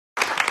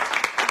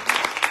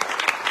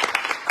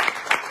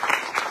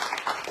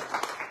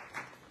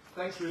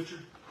Thanks, Richard.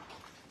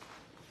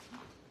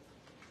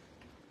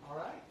 All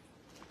right.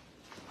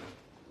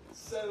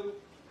 So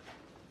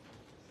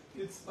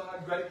it's my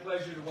great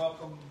pleasure to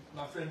welcome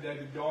my friend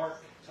David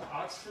Dark to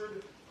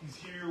Oxford. He's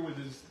here with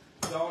his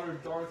daughter,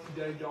 Dorothy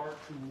Day Dark,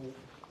 who will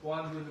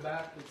wander in the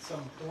back at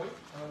some point,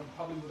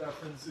 probably with our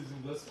friend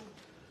Susan Glisson.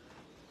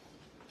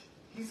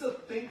 He's a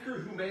thinker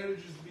who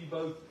manages to be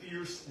both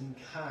fierce and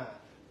kind,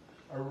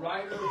 a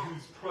writer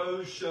whose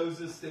prose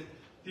shows us that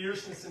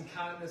fierceness and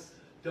kindness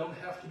don't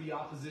have to be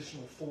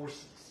oppositional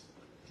forces.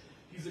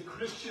 He's a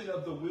Christian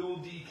of the Will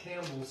D.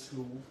 Campbell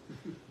School,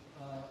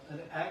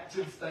 an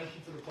active, thank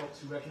you for the folks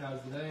who recognize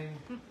the name,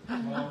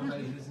 long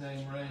may his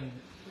name reign.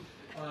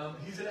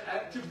 He's an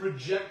active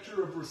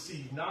rejecter of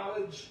received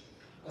knowledge,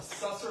 a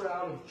susser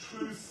out of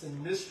truths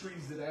and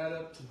mysteries that add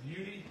up to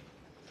beauty.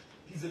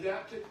 He's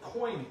adapted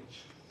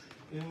coinage.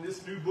 In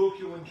this new book,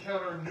 you'll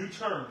encounter new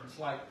terms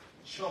like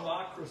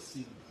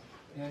chumocracy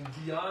and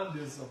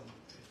beyondism,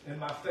 and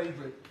my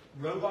favorite,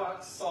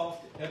 robot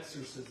soft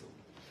exorcism.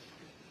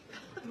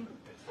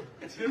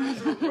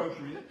 Terms are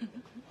appropriate.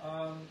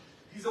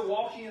 He's a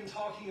walking and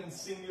talking and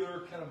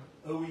singular kind of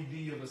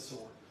OED of a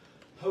sort.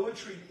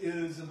 Poetry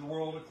is, in the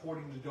world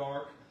according to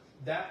Dark,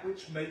 that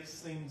which makes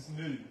things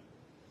new.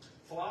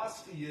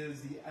 Philosophy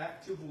is the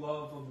active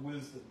love of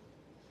wisdom.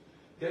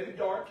 David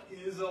Dark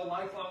is a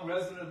lifelong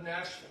resident of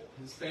Nashville.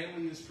 His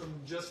family is from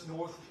just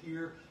north of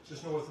here,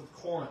 just north of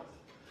Corinth.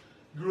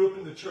 Grew up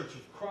in the Church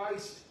of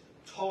Christ,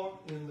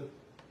 taught in the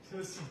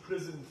Tennessee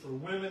Prison for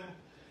Women,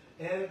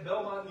 and at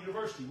Belmont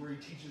University, where he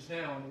teaches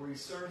now, and where he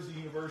serves the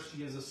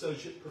university as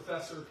Associate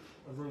Professor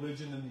of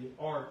Religion and the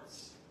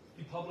Arts.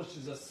 He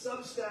publishes a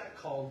Substack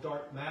called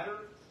Dark Matter.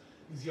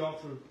 He's the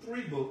author of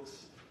 3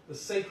 books, The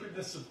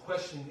Sacredness of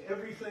Questioning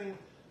Everything,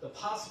 The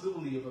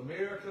Possibility of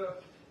America,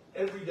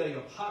 Everyday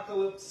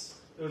Apocalypse.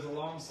 There's a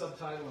long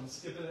subtitle, I'm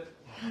skipping it.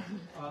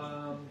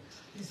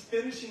 He's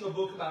finishing a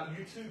book about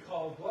U2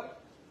 called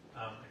what?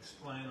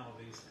 Explain all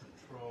these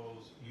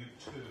controls,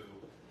 U2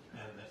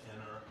 and the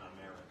inner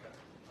America.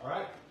 All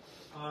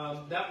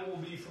right. That will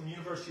be from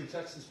University of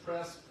Texas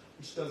Press,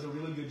 which does a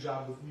really good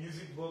job with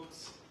music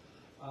books.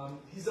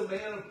 He's a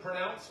man of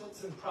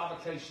pronouncements and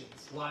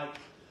provocations, like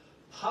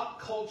pop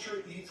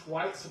culture eats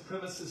white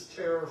supremacist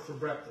terror for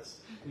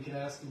breakfast. We can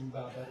ask him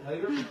about that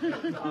later.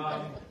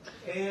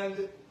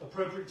 And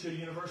appropriate to a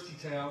university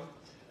town,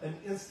 an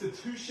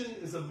institution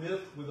is a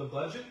myth with a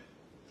budget.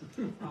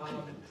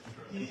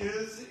 He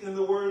is, in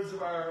the words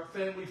of our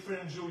family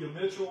friend Julia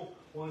Mitchell,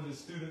 one of his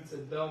students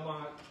at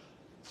Belmont,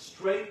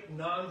 straight,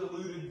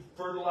 non-diluted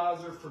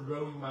fertilizer for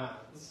growing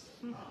minds.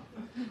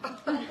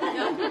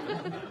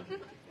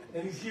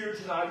 And he's here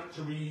tonight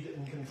to read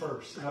and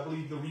converse. And I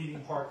believe the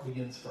reading part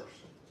begins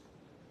first.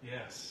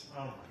 Yes.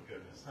 Oh my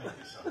goodness. Thank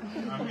you so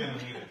much. I'm going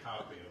to need a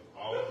copy of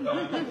all of that.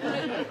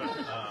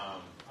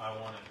 I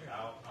want it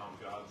out on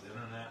God's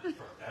internet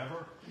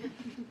forever.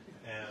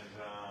 And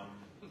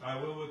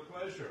I will with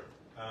pleasure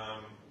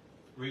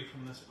read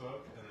from this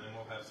book, and then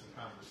we'll have some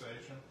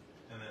conversation,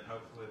 and then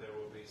hopefully there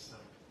will be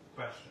some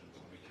questions,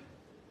 and we can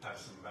have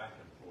some back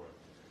and forth.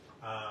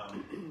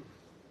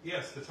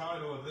 Yes, the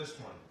title of this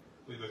one,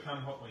 We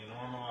Become What We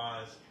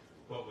Normalize,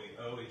 What We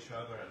Owe Each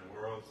Other in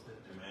Worlds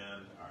That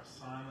Demand Our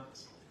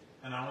Silence.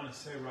 And I want to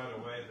say right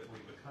away that we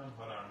become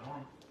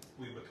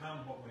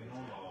what we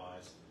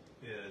normalize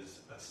is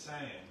a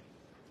saying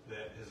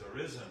that has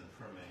arisen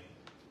for me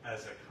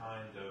as a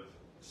kind of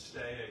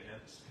stay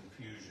against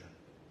confusion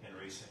in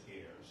recent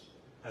years.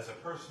 As a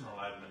personal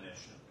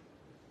admonition,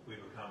 we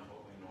become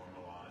what we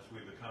normalize. We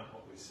become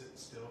what we sit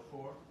still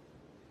for.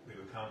 We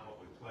become what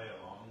we play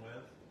along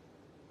with.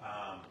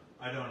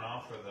 I don't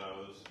offer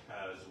those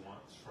as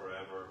once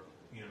forever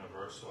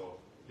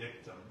universal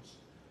dictums,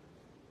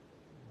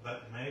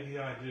 but maybe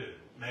I do.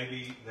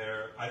 Maybe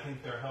I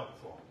think they're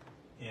helpful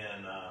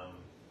in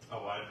a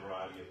wide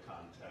variety of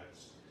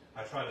contexts.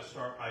 I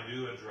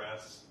do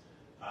address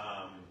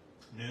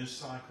news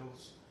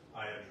cycles.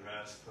 I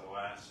address the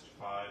last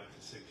 5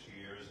 to 6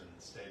 years in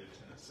the state of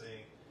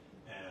Tennessee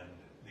and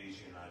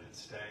these United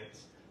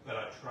States, but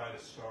I try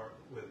to start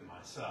with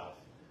myself.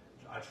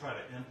 I try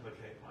to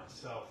implicate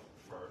myself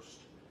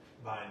first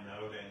by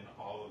noting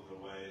all of the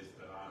ways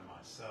that I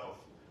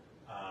myself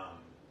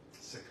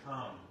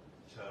succumb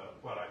to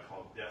what I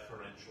call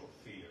deferential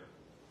fear.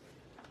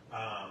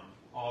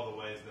 All the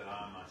ways that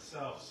I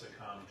myself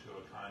succumb to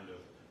a kind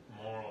of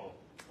moral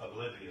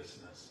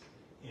obliviousness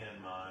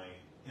in my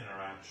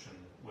interaction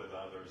with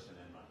others and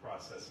in my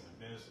processing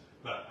of news.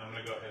 But I'm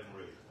going to go ahead and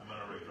read. I'm going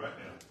to read right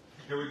now.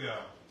 Here we go.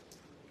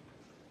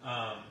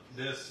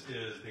 This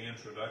is the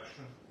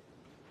introduction.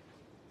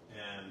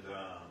 And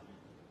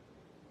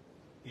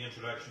the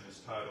introduction is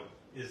titled,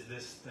 Is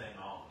This Thing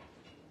On?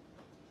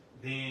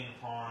 Being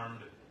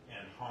Harmed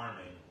and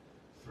Harming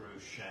Through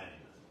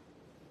Shame.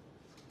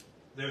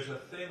 There's a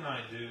thing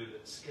I do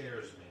that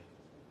scares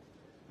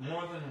me.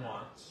 More than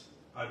once,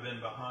 I've been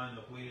behind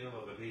the wheel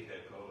of a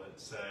vehicle at,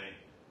 say,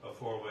 a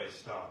 4-way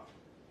stop.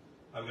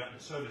 I've gotten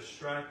so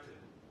distracted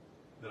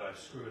that I've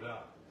screwed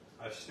up.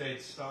 I've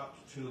stayed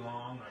stopped too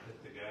long, or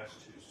hit the gas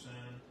too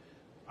soon.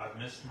 I've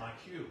missed my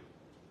cue.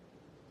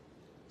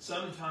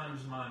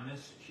 Sometimes my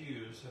missed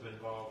cues have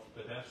involved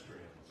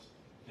pedestrians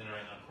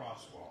entering a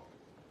crosswalk.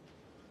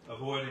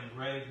 Avoiding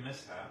grave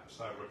mishaps,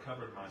 I've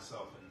recovered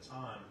myself in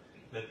time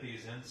that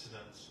these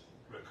incidents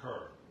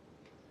recur.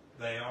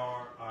 They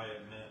are, I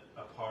admit,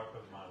 a part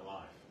of my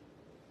life.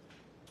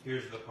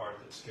 Here's the part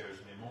that scares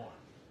me more.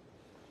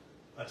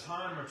 A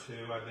time or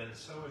two I've been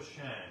so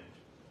ashamed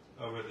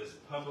over this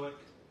public,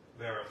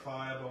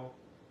 verifiable,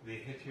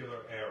 vehicular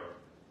error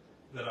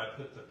that I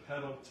put the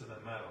pedal to the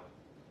metal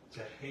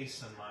to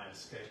hasten my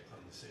escape from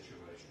the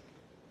situation.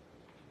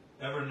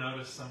 Ever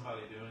notice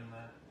somebody doing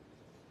that?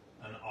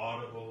 An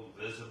audible,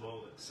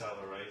 visible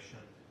acceleration,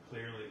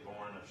 clearly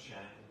born of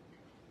shame.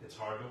 It's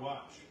hard to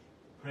watch,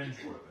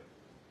 cringeworthy.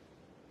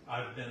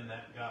 I've been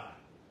that guy.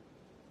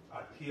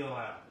 I peel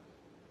out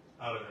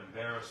of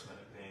embarrassment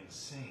at being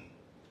seen.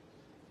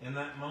 In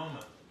that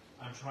moment,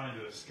 I'm trying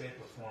to escape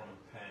a form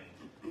of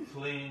pain,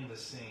 fleeing the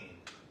scene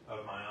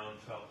of my own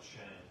felt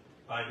shame.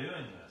 By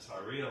doing this, I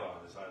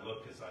realize I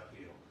look as I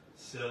feel,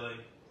 silly,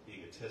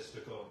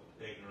 egotistical,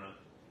 ignorant,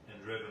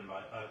 and driven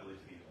by ugly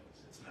feelings.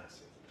 It's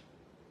messy.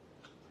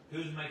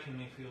 Who's making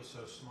me feel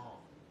so small?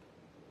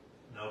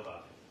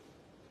 Nobody.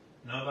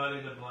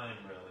 Nobody to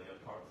blame, really,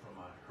 apart from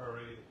my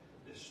hurried,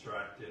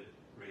 distracted,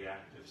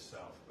 reactive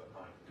self. But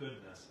my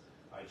goodness,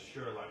 I'd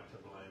sure like to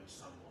blame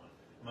someone,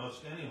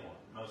 most anyone,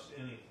 most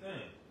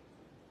anything,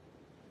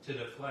 to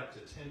deflect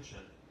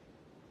attention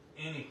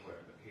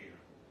anywhere but here.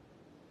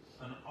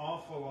 An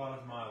awful lot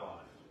of my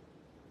life,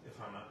 if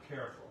I'm not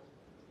careful,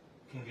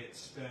 can get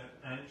spent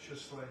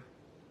anxiously,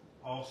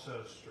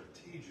 also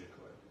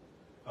strategically,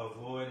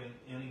 avoiding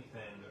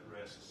anything that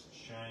risks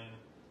shame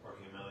or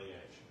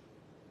humiliation.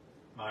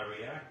 My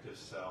reactive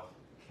self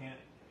can't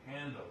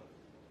handle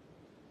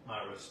it.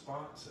 My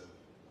responsive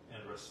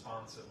and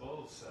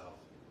responsible self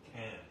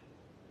can.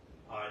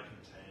 I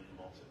contain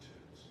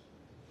multitudes.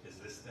 Is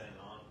this thing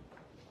on?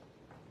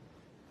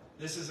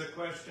 This is a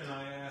question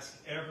I ask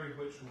every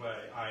which way.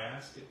 I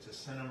ask it to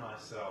center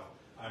myself.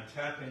 I'm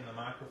tapping the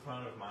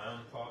microphone of my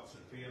own thoughts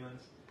and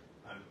feelings.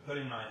 I'm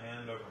putting my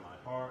hand over my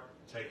heart,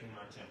 taking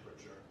my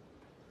temperature.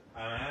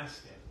 I'm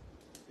asking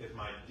if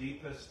my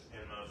deepest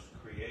and most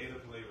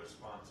creatively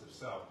responsive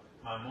self,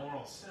 my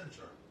moral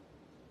center,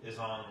 is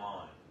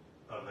online,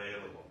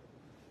 available,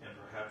 and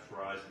perhaps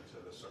rising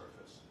to the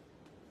surface.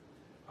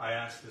 I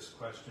ask this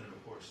question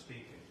before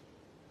speaking,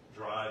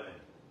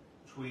 driving,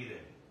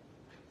 tweeting,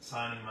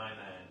 signing my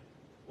name,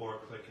 or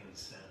clicking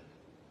send.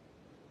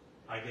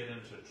 I get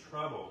into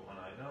trouble when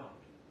I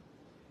don't.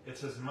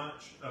 It's as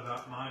much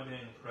about my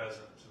being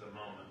present to the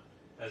moment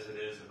as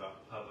it is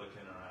about public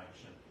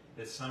interaction.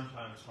 It's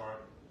sometimes hard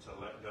to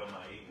let go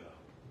my ego.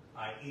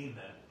 I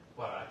emit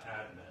what I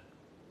admit.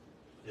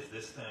 Is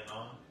this thing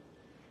on?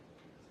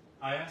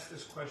 I ask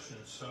this question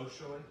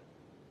socially.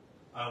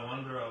 I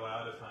wonder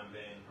aloud if I'm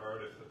being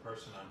heard, if the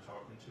person I'm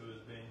talking to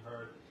is being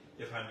heard,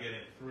 if I'm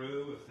getting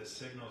through, if the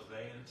signals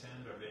they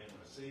intend are being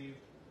received,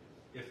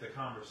 if the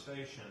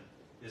conversation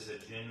is a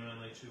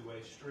genuinely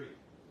two-way street.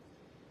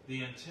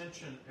 The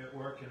intention at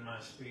work in my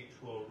speech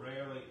will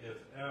rarely, if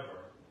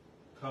ever,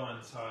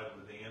 coincide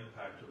with the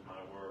impact of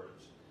my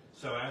words.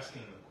 So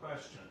asking the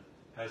question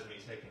has me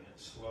taking it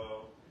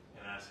slow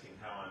and asking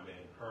how I'm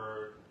being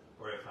heard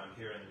or if I'm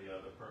hearing the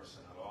other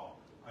person at all.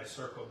 I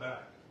circle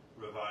back,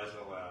 revise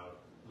aloud,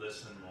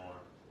 listen more,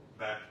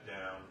 back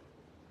down,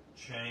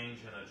 change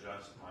and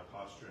adjust my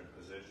posture and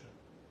position.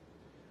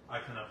 I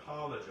can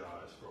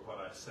apologize for what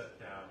I set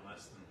down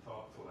less than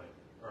thoughtfully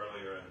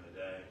earlier in the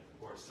day,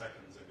 or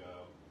seconds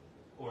ago,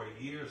 or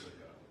years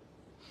ago.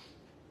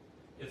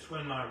 It's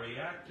when my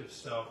reactive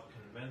self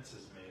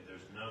convinces me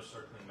there's no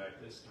circling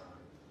back this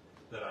time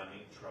that I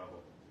meet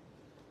trouble.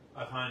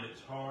 I find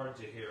it's hard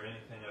to hear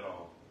anything at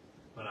all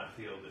when I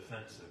feel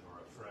defensive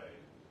or afraid.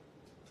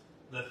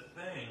 The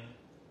thing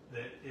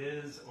that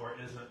is or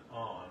isn't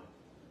on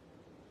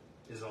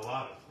is a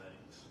lot of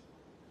things.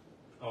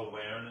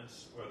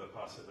 Awareness or the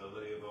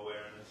possibility of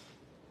awareness,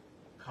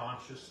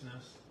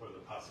 consciousness or the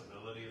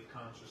possibility of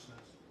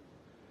consciousness,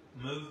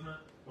 movement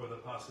or the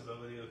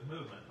possibility of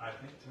movement. I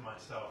think to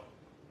myself,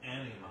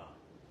 anima,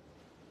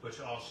 which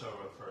also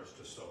refers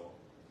to soul,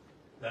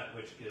 that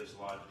which gives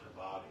life to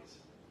bodies.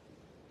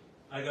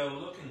 I go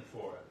looking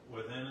for it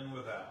within and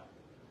without,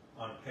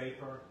 on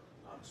paper,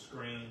 on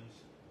screens,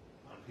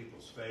 on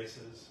people's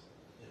faces,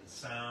 in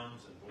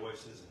sounds and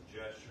voices and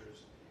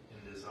gestures,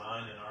 in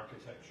design and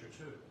architecture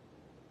too.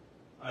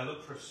 I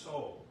look for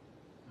soul,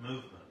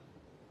 movement,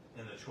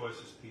 in the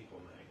choices people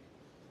make,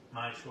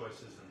 my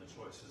choices and the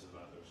choices of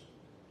others.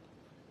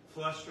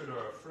 Flustered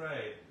or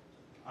afraid,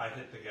 I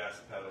hit the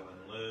gas pedal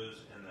and lose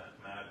in that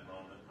mad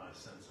moment my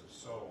sense of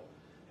soul.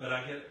 But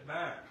I get it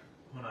back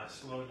when I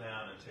slow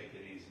down and take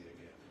it easy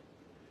again.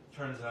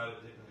 Turns out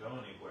it didn't go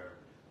anywhere.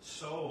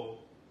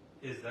 Soul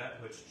is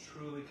that which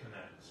truly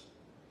connects,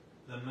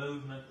 the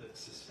movement that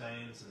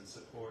sustains and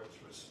supports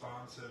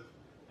responsive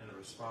and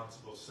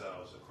responsible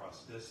selves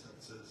across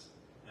distances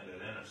and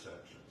at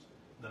intersections.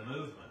 The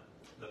movement,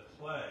 the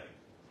play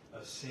of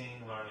of seeing,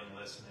 learning,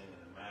 listening,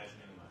 and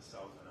imagining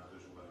myself and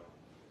others well.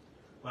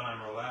 When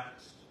I'm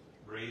relaxed,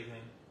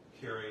 breathing,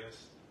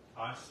 curious,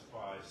 I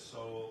spy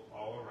soul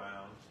all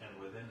around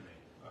and within me,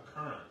 a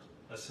current,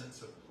 a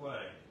sense of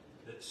play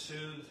that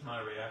soothes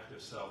my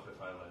reactive self if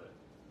I let it.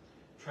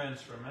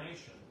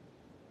 Transformation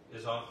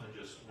is often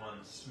just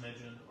one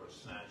smidgen or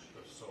snatch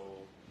of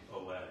soul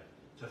away.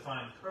 To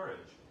find courage,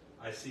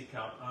 I seek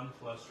out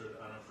unflustered,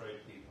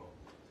 unafraid people,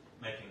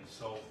 making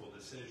soulful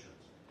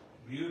decisions,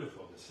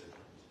 beautiful decisions,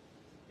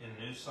 in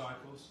news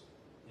cycles,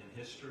 in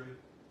history,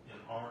 in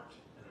art,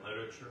 in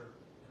literature,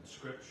 in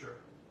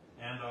scripture,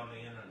 and on the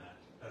internet,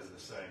 as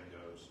the saying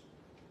goes.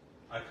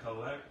 I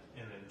collect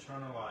and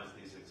internalize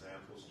these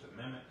examples to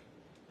mimic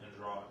and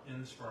draw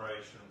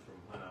inspiration from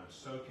when I'm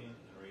soaking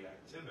in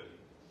reactivity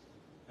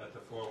at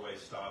the four-way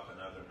stop and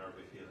other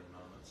nervy feeling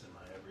moments in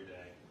my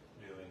everyday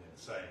doing and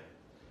saying.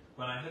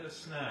 When I hit a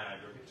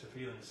snag or get to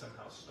feeling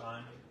somehow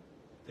stymied,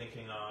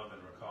 thinking of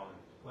and recalling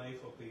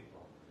playful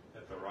people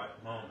at the right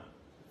moment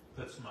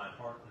puts my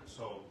heart and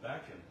soul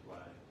back in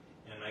play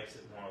and makes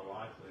it more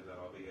likely that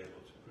I'll be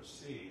able to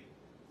proceed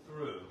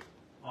through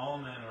all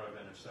manner of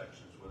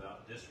intersections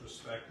without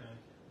disrespecting,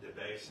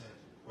 debasing,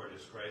 or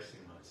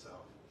disgracing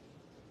myself.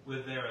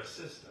 With their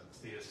assistance,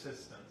 the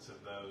assistance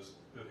of those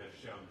who have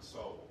shown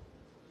soul,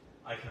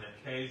 I can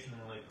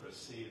occasionally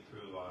proceed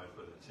through life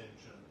with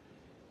attention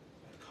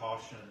and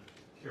caution,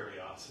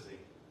 curiosity,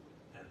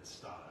 and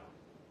style.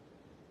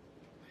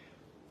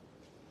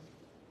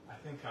 I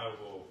think I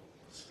will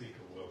speak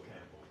of Will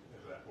Campbell,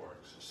 if that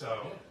works.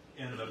 So,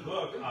 in the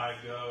book, I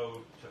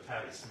go to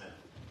Patti Smith,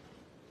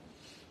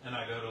 and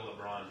I go to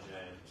LeBron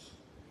James,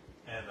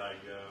 and I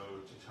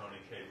go to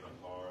Tony K.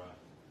 Bambara.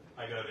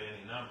 I go to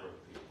any number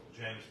of people,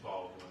 James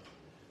Baldwin.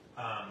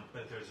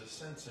 But there's a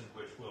sense in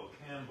which Will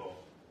Campbell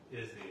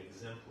is the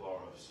exemplar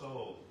of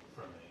soul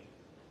for me,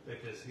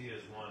 because he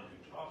is one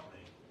who taught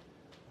me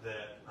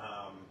that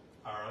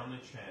our only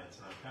chance,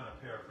 and I'm kind of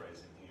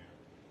paraphrasing here,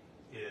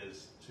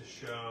 is to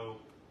show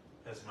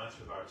as much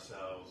of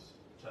ourselves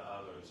to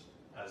others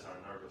as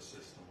our nervous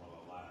system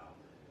will allow.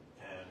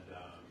 And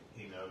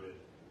he noted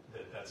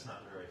that that's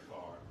not very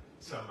far,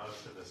 so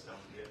most of us don't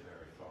get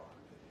very far.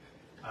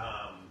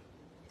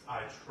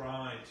 I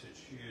try to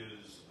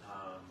choose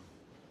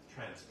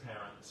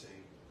transparency,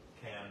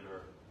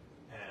 candor,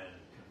 and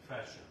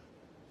confession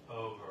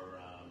over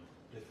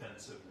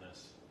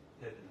defensiveness,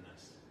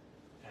 hiddenness,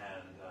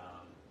 and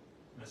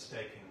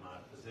mistaking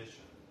my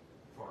position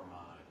for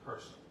my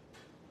person.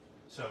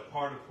 So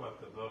part of what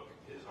the book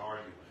is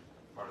arguing,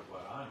 part of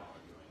what I'm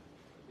arguing,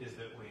 is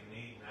that we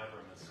need never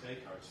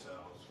mistake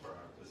ourselves for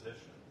our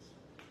positions,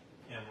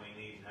 and we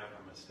need never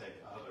mistake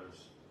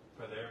others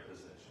for their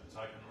positions.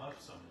 I can love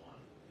someone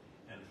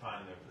and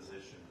find their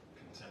position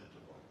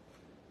contemptible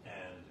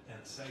and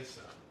say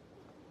so.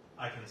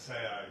 I can say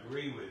I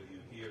agree with you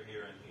here,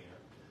 here, and here,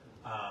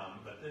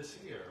 but this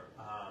here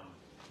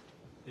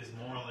is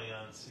morally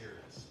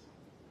unserious.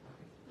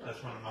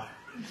 That's one of my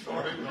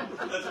rhetorical,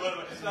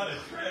 it's not a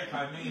trick,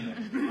 I mean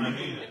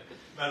it.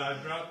 But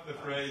I've dropped the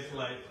phrase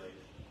lately,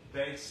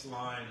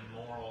 baseline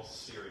moral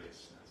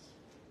seriousness,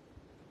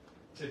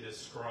 to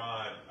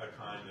describe a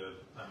kind of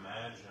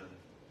imagined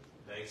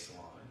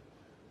baseline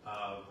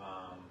of,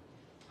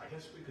 I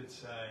guess we could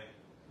say,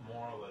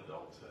 moral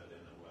adulthood in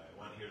a way.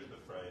 One hears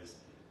the phrase,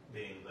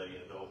 being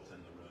the adult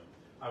in the room.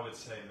 I would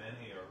say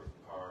many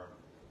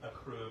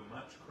accrue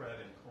much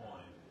credit and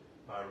coin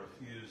by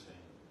refusing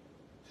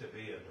to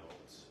be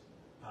adults,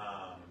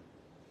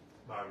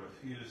 by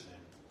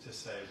refusing to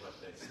say what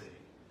they see.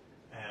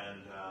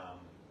 And I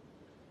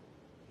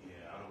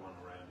don't want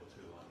to ramble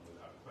too long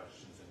without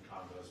questions and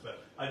combos,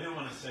 but I do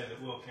want to say that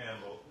Will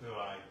Campbell, who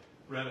I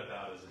read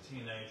about as a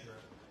teenager,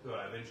 who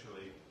I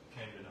eventually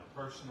came to know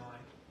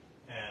personally,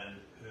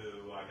 and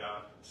who I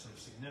got some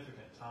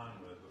significant time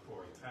with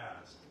before he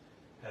passed,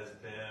 has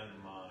been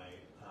my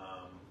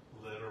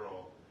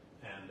literal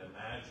and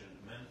imagined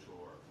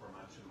mentor for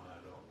much of my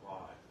adult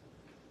life.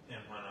 And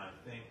when I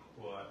think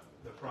what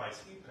the price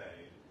he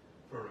paid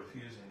for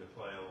refusing to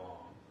play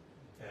along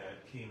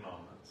at key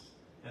moments,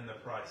 and the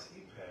price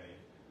he paid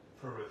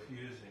for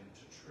refusing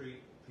to treat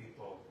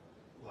people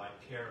like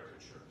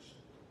caricatures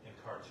and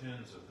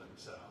cartoons of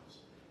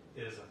themselves,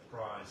 is a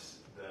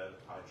price that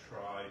I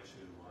try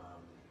to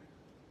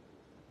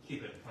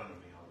keep in front of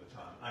me all the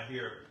time. I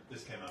hear,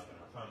 this came up in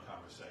our phone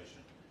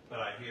conversation, but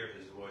I hear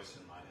his voice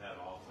in my head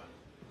often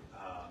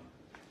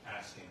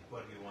asking,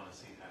 what do you want to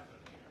see happen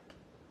here?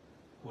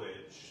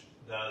 Which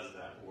does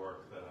that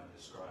work that I'm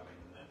describing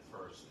in that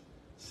first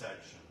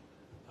section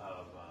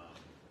of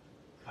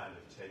kind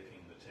of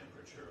taking the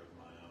temperature of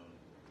my own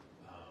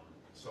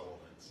soul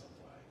in some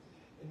way.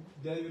 And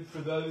David, for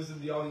those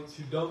in the audience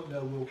who don't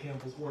know Will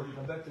Campbell's work, and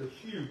I bet they're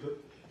few, but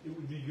it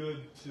would be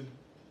good to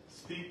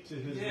speak to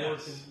his work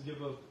and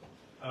give a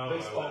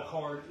baseball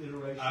card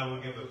iteration. I will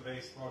give a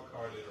baseball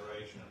card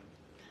iteration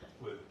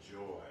with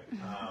joy.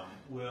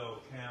 Will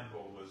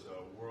Campbell was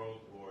a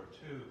World War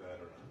II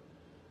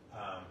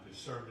veteran who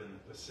served in the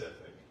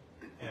Pacific,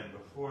 and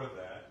before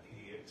that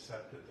he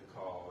accepted the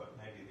call at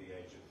maybe the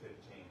age of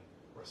 15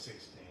 or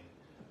 16,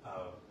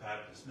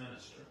 Baptist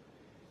minister.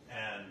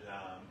 And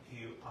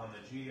he, on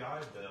the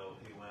GI Bill,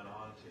 he went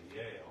on to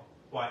Yale,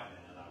 white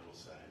man, I will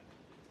say,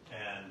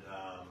 and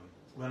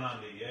went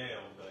on to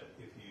Yale, but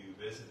if you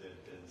visited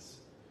his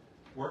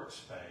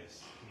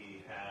workspace,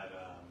 he had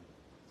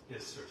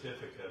his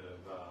certificate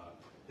of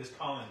his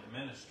calling to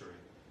ministry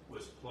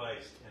was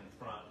placed in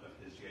front of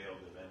his Yale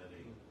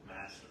Divinity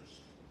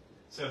Masters.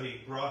 So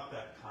he brought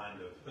that kind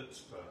of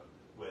chutzpah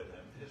with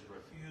him, his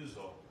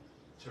refusal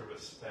to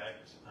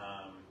respect,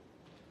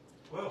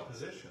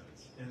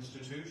 positions,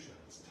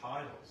 institutions,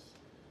 titles.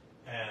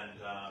 And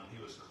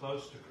he was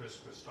close to Chris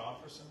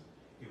Christopherson.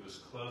 He was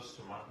close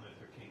to Martin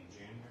Luther King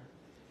Jr.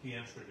 He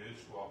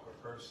introduced Walker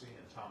Percy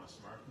and Thomas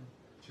Merton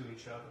to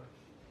each other.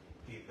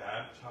 He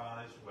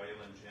baptized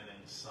Waylon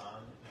Jennings'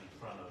 son in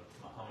front of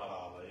Muhammad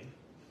Ali.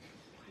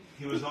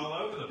 He was all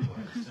over the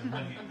place. And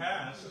when he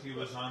passed, he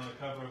was on the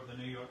cover of the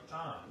New York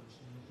Times.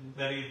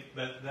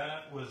 But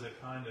that was a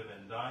kind of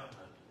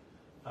indictment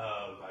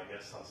of, I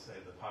guess I'll say,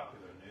 the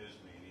popular news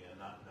media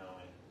not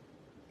knowing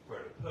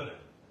where to put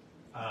him.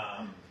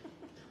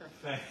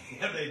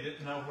 They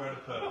didn't know where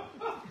to put him.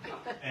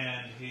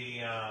 And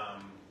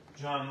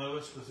John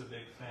Lewis was a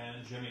big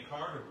fan. Jimmy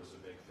Carter was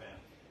a big fan.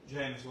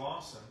 James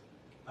Lawson,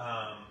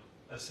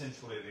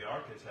 essentially the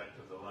architect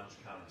of the lunch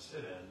counter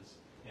sit-ins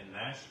in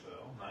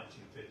Nashville,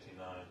 1959,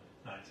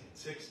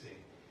 1960,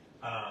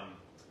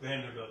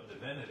 Vanderbilt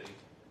Divinity,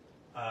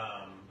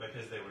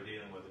 because they were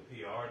dealing with a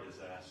PR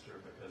disaster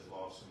because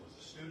Lawson was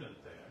a student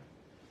there.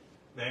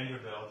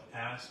 Vanderbilt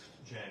asked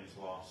James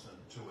Lawson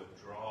to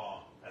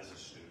withdraw as a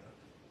student,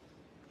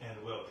 and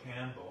Will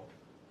Campbell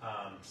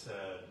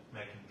said,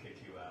 make him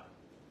kick you out.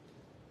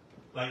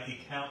 Like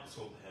he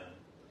counseled him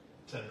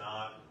to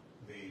not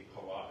be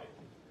polite.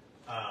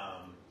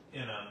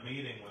 In a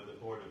meeting with the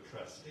Board of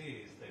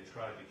Trustees, they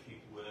tried to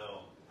keep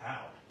Will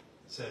out,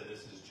 said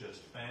this is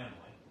just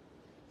family,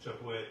 to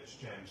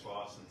which James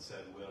Lawson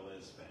said Will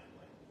is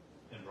family,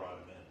 and brought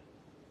him in.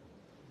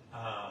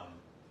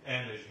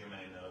 And as you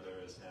may know, there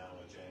is now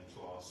a James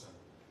Lawson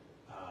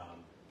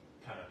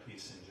kind of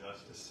peace and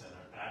justice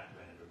center at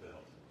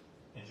Vanderbilt.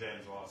 And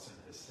James Lawson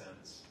has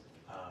since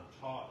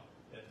taught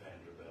at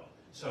Vanderbilt.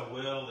 So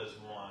Will is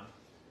one.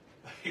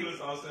 He was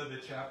also the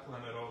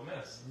chaplain at Ole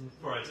Miss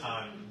for a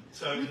time.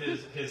 So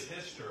his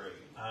history,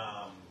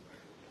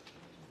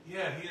 he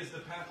is the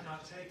path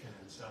not taken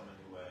in so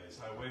many ways.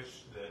 I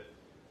wish that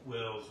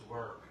Will's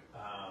work,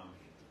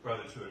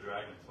 Brother to a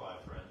Dragonfly,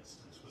 for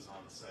instance, was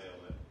on sale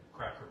at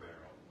Cracker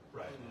Barrel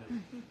right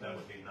now. That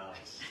would be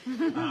nice.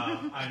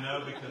 I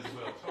know because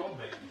Will told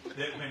me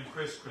that when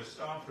Chris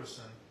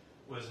Christopherson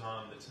was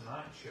on The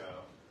Tonight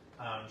Show,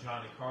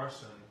 Johnny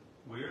Carson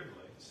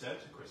weirdly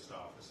said to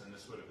Christopherson,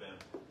 this would have been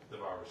the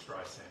Barbra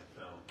Streisand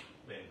film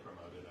being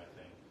promoted, I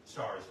think,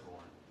 Star is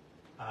Born.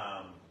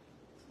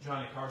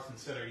 Johnny Carson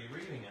said, are you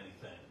reading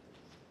anything?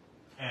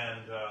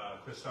 And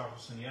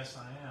Christopherson, yes,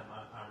 I am.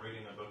 I'm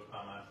reading a book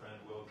by my friend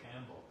Will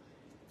Campbell.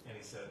 And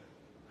he said,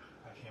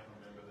 I can't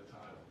remember the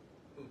title.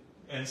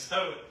 And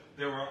so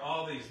there were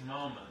all these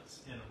moments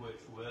in which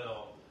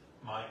Will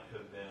might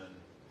have been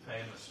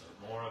famous or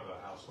more of a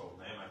household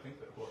name. I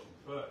think that Horton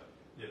Foote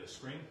did a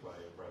screenplay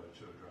of Brother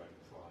to a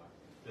Dragonfly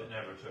that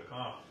never took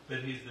off. But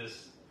he's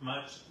this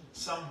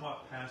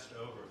somewhat passed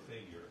over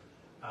figure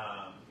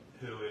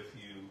who, if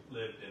you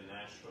lived in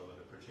Nashville at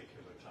a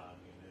particular time,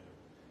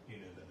 you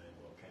knew the name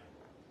Will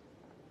Campbell.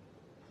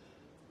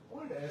 I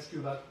wanted to ask you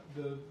about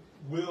the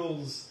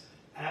Will's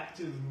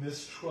active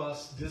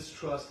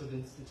distrust of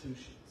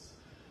institutions.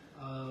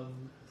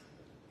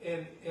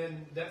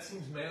 And that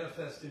seems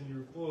manifest in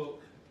your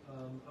book.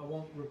 I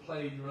won't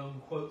replay your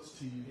own quotes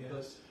to you,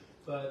 yes.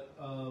 but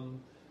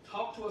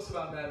talk to us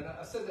about that. And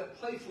I said that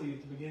playfully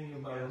at the beginning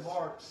of my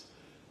remarks.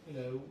 You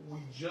know, we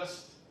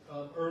just,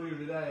 earlier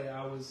today,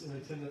 I was in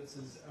attendance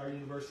as our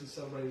university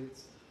celebrated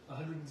its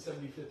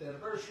 175th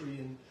anniversary,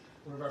 and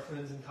one of our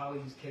friends and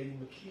colleagues, Katie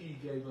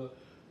McKee, gave a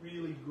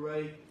really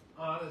great,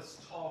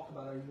 honest talk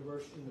about our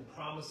university and the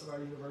promise of our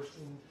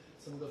university and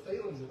some of the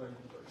failings of our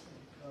university.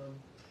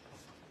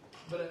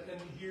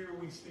 And here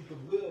we speak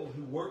of Will,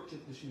 who worked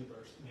at this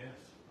university,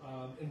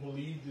 and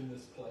believed in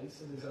this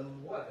place in his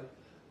own way.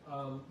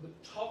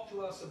 But talk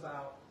to us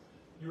about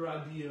your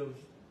idea of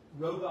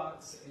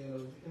robots and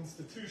of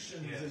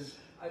institutions,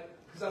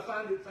 because I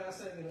find it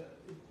fascinating. It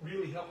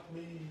really helped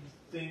me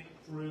think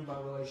through my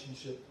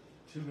relationship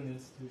to an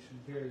institution,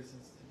 various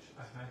institutions.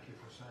 I thank you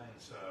for saying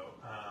so.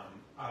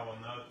 I will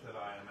note that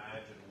I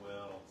imagine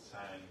Will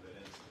saying that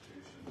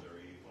institutions are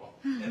evil,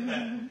 and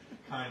that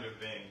kind of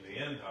being the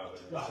end of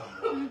it in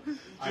some way.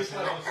 Just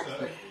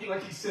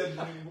like he said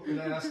when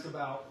I asked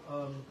about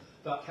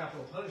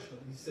capital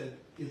punishment, he said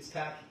it's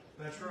tacky.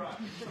 That's right.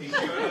 He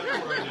showed up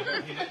for a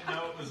debate. He didn't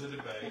know it was a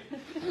debate.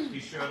 He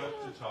showed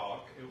up to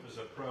talk. It was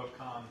a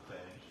pro-con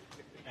thing.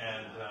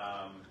 And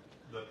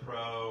the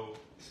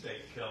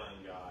pro-state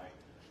killing guy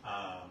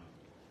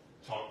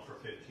talked for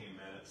 15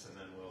 minutes, and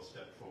then Will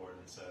stepped forward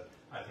and said,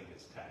 I think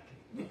it's tacky.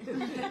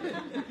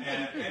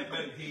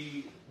 But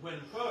when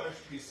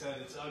pushed, he said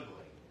it's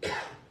ugly.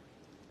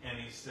 and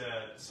he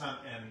said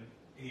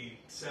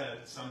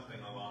something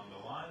along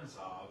the lines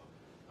of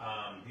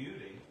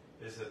beauty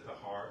is at the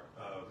heart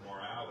of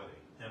morality,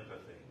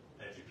 empathy,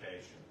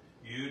 education.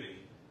 Beauty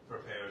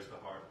prepares the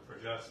heart for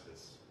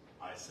justice,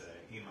 I say,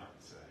 he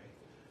might say.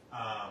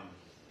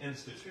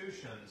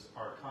 Institutions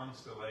are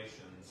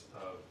constellations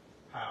of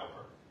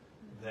power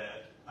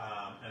that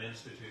an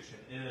institution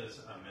is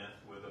a myth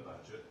with a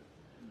budget.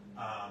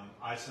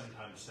 I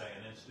sometimes say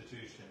an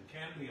institution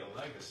can be a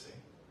legacy,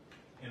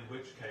 in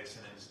which case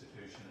an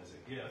institution is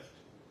a gift,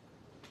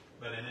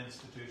 but an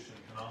institution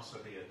can also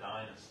be a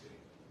dynasty,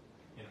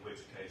 in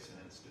which case an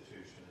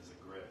institution is a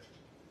grift.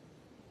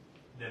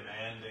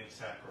 Demanding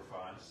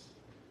sacrifice,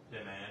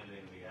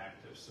 demanding the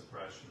active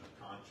suppression of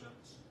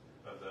conscience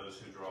of those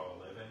who draw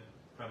a living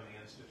from the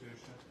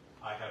institution.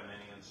 I have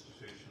many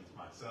institutions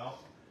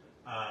myself,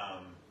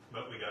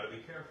 but we got to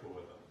be careful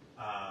with them.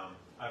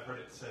 I've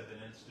heard it said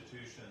that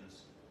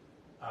institutions,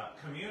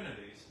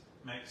 communities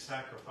make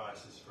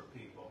sacrifices for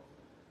people.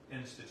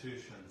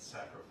 Institutions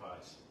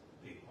sacrifice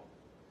people.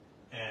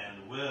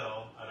 And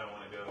I don't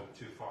want to go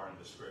too far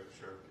into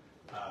Scripture,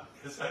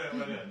 because I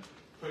don't want to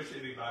push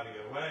anybody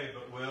away,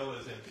 but will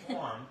is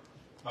informed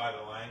by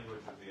the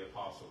language of the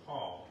Apostle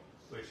Paul,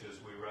 which is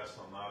we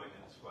wrestle not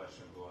against flesh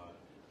and blood,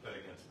 but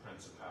against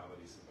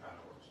principalities and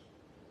powers.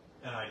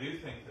 And I do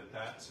think that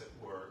that's at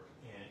work,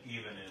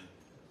 even in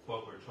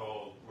what we're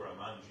told were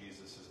among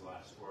Jesus'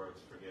 last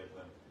words, forgive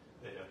them,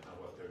 they don't know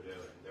what they're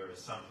doing. There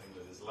is something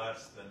that is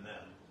less than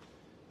them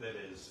that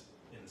is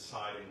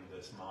inciting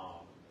this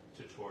mob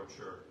to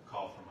torture,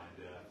 call for my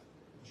death,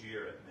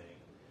 jeer at me.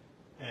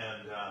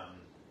 And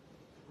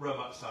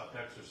robot soft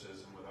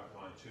exorcism, without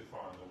going too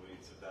far in the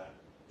weeds of that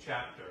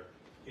chapter,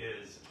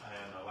 is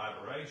an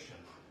elaboration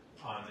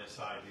on this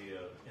idea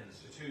of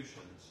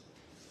institutions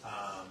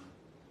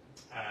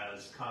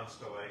as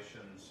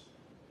constellations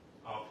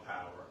of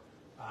power.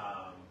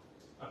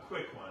 A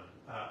quick one,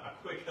 a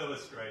quick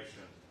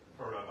illustration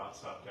for robot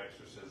soft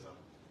exorcism.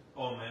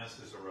 Ole Miss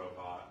is a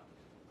robot.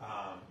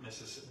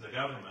 The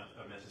government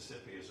of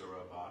Mississippi is a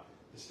robot.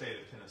 The state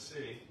of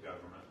Tennessee,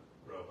 government,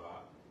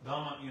 robot.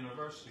 Belmont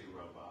University,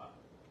 robot.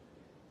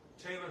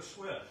 Taylor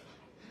Swift,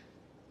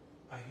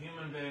 a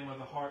human being with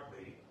a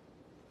heartbeat,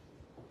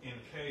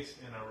 encased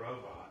in a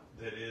robot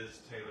that is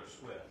Taylor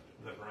Swift,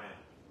 the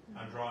brand.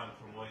 I'm drawing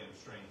from William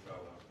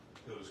Stringfellow,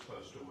 who was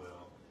close to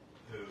Will,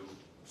 who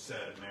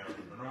said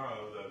Marilyn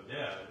Monroe, though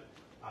dead,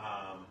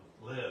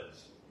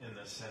 lives in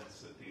the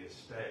sense that the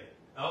estate,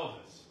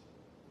 Elvis,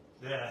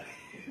 dead,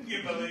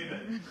 you believe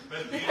it,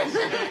 but the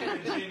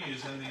estate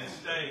continues, and the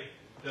estate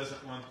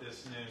doesn't want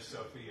this new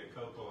Sofia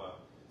Coppola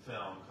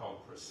film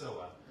called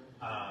Priscilla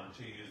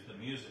to use the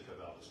music of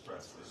Elvis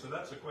Presley. So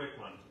that's a quick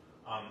one.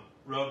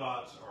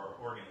 Robots are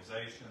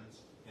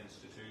organizations,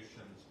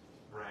 institutions,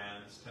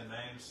 brands. To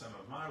name some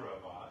of my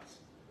robots,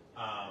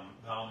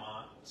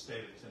 Belmont,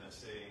 State of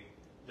Tennessee,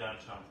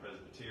 Downtown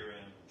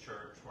Presbyterian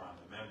Church, where I'm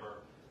a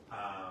member,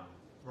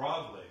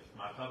 Broadleaf,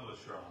 my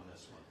publisher on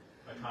this one,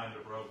 a kind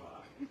of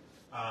robot.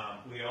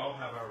 We all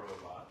have our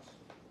robots.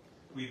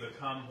 We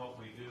become what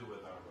we do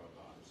with our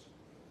robots.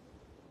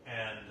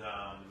 And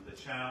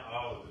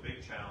the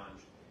big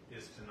challenge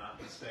is to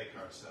not mistake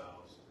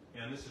ourselves.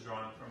 And this is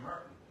drawn from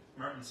Merton.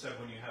 Merton said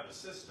when you have a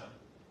system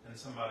and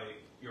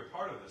you're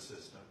part of the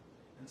system,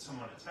 and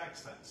someone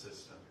attacks that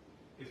system,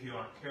 if you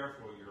aren't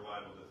careful, you're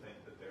liable to think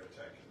that they're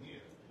attacking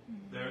you.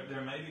 Mm-hmm.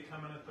 They're maybe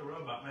coming at the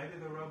robot. Maybe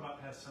the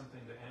robot has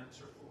something to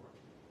answer for.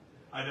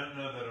 I don't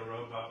know that a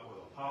robot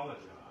will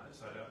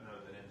apologize. I don't know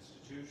that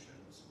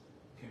institutions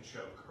can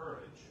show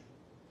courage.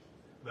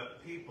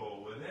 But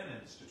people within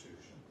institutions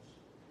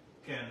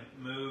can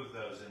move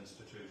those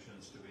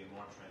institutions to be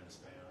more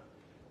transparent,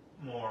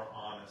 more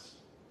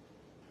honest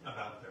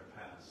about their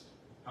past,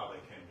 how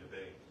they came to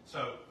be.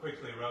 So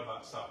quickly,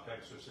 robot soft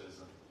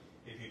exorcism.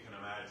 If you can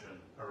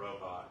imagine a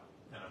robot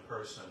and a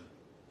person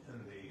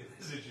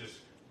this is just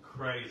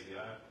crazy.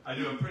 I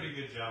do a pretty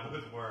good job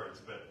with words,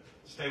 but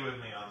stay with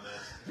me on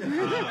this.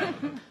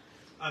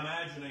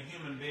 Imagine a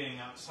human being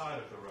outside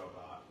of the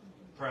robot,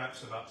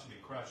 perhaps about to be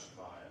crushed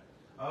by it.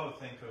 Oh,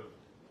 think of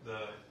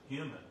the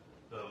human,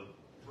 the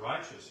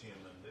righteous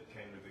human that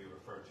came to be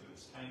referred to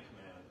as Tank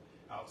Man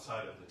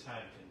outside of the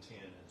tank in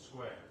Tiananmen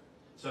Square.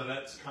 So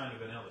that's kind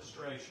of an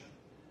illustration.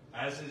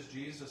 As is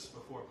Jesus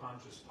before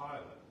Pontius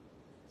Pilate,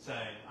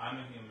 saying, I'm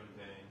a human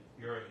being,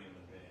 you're a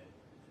human being.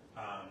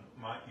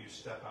 Might you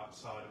step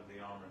outside of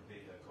the armored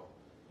vehicle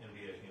and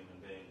be a human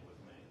being with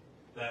me?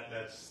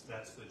 That's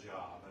the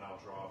job. And I'll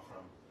draw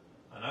from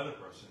another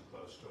person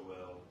close to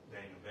Will,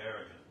 Dana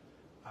Berrigan,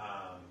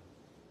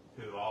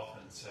 who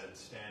often said,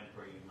 stand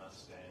where you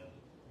must stand,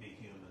 be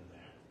human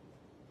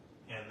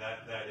there. And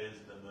that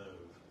is the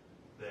move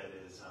that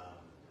is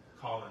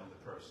calling the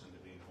person to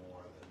be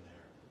more than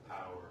their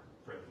power,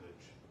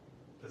 privilege,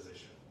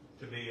 position.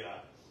 To be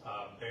a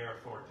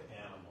barefoot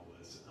animal,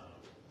 as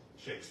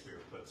Shakespeare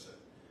puts it,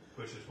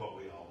 which is what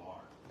we all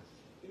are.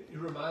 It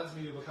reminds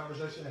me of a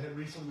conversation I had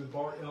recently with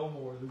Bart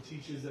Elmore, who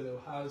teaches at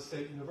Ohio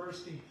State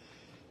University,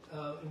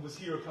 and was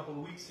here a couple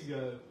of weeks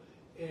ago.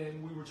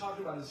 and we were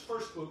talking about his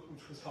first book,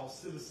 which was called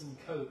Citizen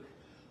Coke,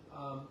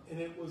 and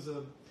it's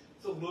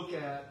a look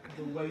at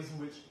the ways in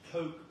which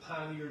Coke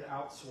pioneered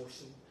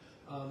outsourcing,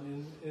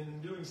 and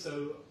in doing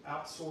so,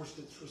 outsourced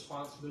its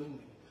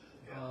responsibility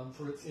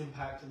for its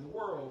impact in the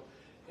world.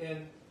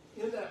 And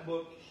in that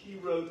book, he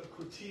wrote a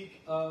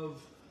critique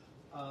of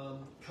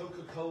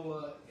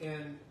Coca-Cola,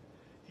 and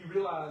he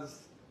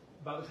realized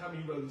by the time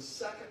he wrote his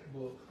second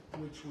book,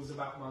 which was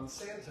about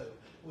Monsanto,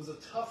 it was a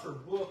tougher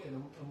book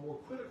and a more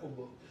critical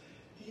book.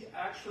 He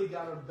actually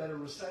got a better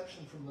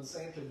reception from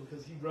Monsanto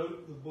because he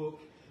wrote the book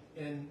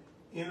and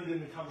entered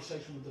into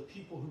conversation with the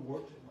people who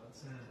worked at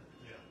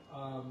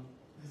Monsanto.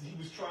 Because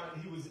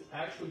he was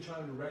actually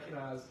trying to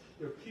recognize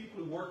there are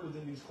people who work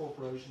within these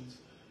corporations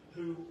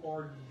who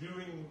are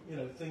doing,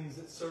 things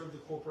that serve the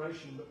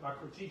corporation, but my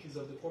critique is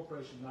of the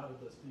corporation, not of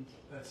those people.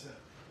 That's it.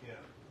 Yeah.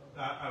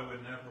 I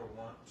would never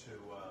want to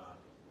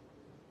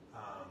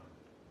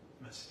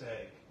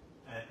mistake,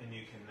 and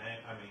you can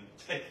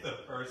take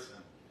the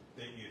person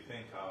that you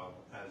think of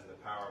as the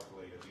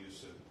powerfully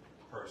abusive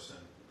person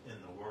in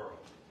the world.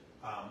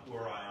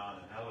 Were I on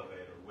an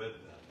elevator with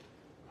them,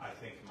 I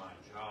think my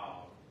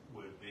job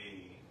would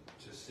be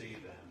to see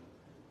them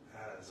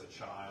as a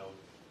child,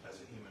 as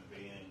a human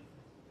being,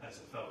 as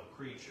a fellow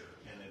creature,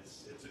 and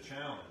it's a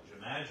challenge,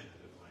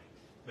 imaginatively.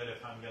 But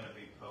if I'm going to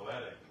be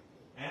poetic,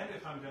 and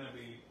if I'm going to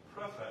be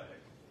prophetic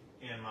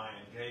in my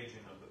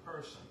engaging of the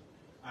person,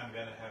 I'm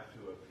going to have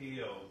to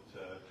appeal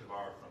to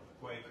borrow from the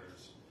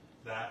Quakers,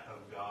 that of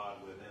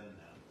God within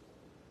them,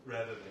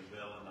 rather than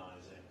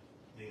villainizing,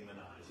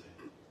 demonizing.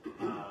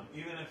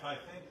 Even if I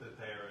think that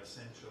they are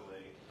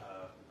essentially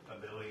a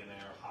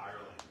billionaire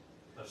hireling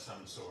of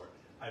some sort,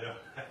 I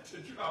don't have to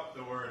drop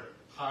the word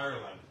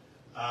hireling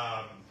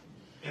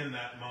in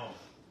that moment.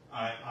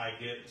 I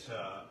get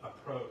to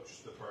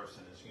approach the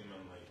person as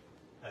humanly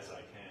as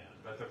I can.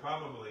 But there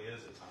probably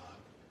is a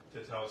time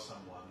to tell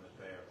someone that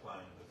they are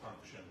playing the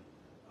function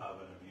of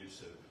an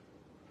abusive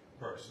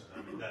person.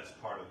 I mean, that's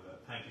part of the,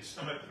 thank you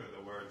so much for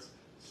the words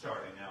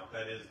starting out,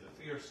 that is the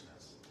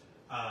fierceness.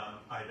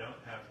 I don't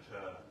have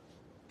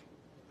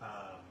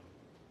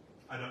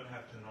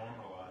to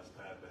normalize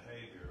bad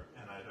behavior,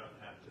 and I don't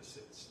have to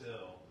sit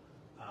still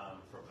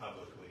for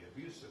publicly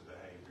abusive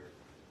behavior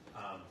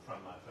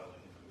from my fellow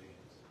human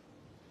beings.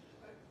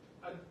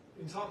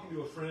 In talking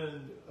to a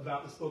friend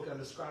about this book, I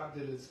described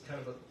it as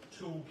kind of a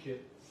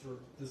toolkit for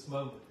this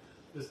moment,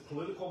 this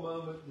political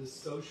moment, this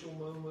social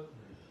moment.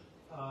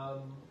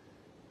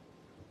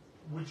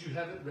 Would you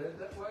have it read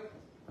that way?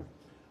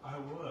 I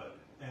would,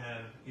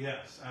 and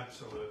yes,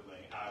 absolutely.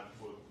 I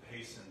would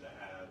hasten to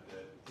add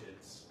that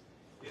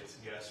it's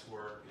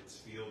guesswork, it's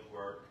field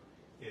work,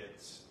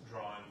 it's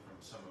drawing from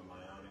some of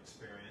my own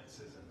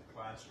experiences in the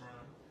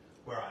classroom,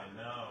 where I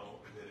know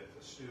that if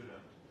a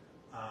student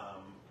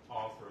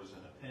offers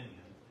an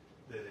opinion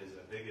that is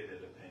a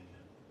bigoted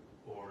opinion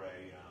or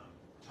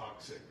a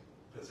toxic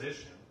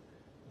position,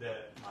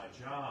 that my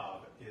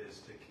job is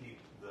to keep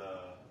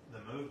the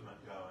movement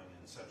going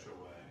in such a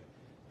way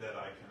that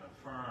I can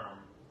affirm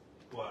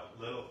what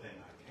little thing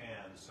I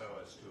can so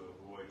as to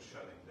avoid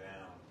shutting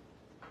down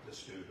the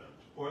student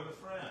or the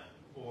friend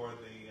or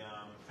the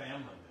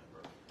family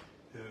member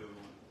who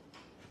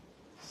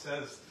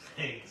says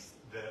things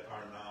that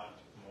are not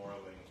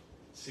morally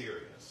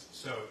serious.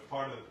 So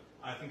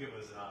I think it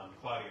was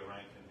Claudia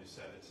Rankine who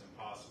said it's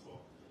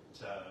impossible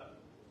to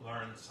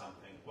learn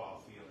something while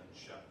feeling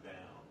shut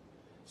down.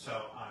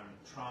 So I'm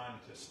trying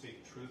to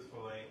speak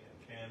truthfully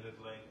and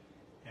candidly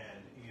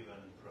and even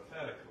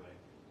prophetically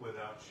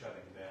without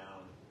shutting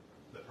down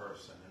the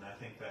person. And I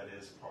think that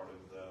is part of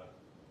the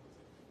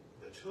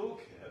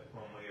toolkit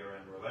when we are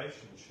in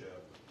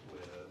relationship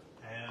with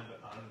and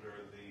under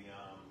the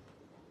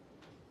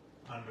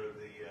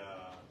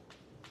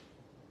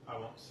I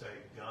won't say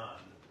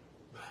gun,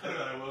 but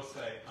I will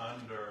say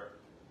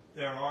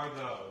there are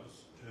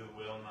those who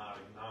will not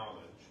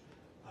acknowledge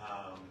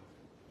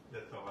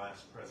that the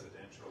last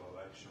presidential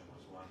election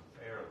was won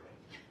fairly,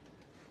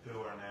 who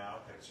are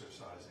now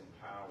exercising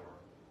power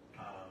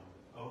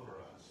over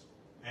us.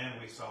 And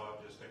we saw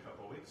it just a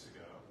couple weeks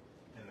ago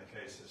in the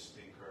case of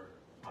Speaker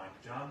Mike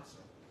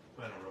Johnson,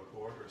 when a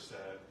reporter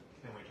said,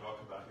 "Can we talk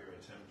about your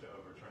attempt to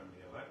overturn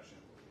the election?"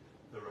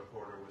 The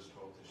reporter was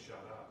told to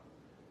shut up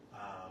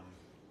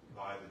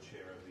by the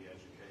chair of the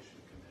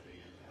Education Committee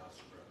in the House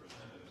of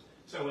Representatives.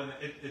 So when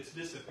it's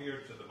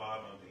disappeared to the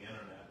bottom of the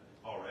internet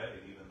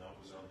already, even though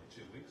it was only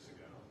 2 weeks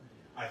ago,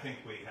 I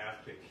think we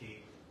have to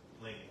keep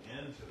leaning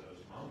into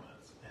those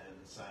moments and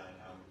saying,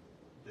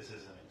 this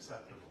isn't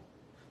acceptable.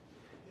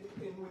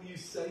 And when you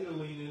say to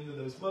lean into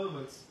those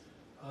moments,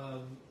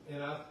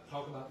 and I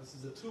talk about this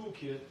as a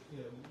toolkit,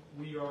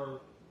 we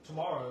are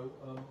tomorrow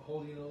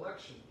holding an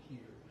election here.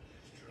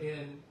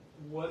 And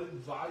what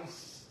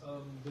advice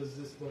does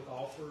this book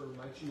offer or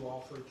might you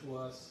offer to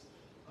us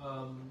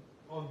on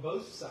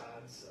both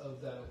sides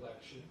of that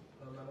election?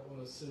 I don't want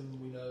to assume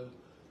we know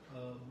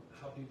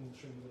how people in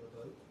Trinity are going to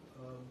vote.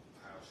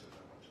 I also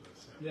don't want to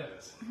assume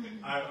this.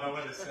 I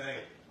want to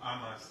say I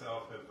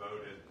myself have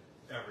voted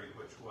every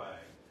which way.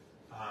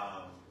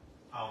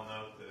 I'll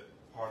note that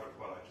part of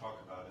what I talk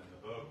about in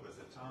the book was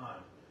a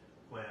time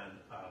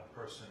when a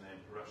person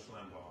named Rush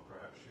Limbaugh,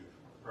 perhaps you've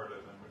heard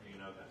of him, or you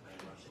know that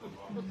name, Rush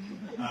Limbaugh,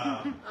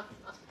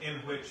 in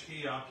which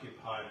he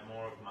occupied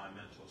more of my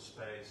mental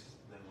space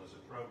than was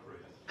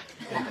appropriate.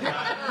 In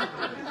fact,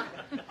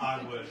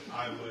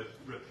 I would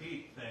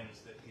repeat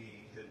things that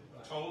he had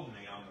told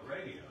me on the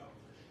radio,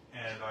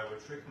 and I would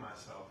trick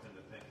myself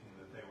into thinking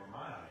that they were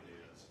my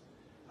ideas.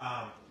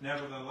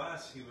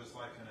 Nevertheless, he was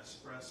like an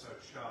espresso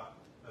shot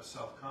of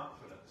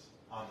self-confidence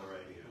on the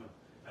radio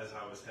as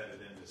I was headed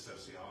into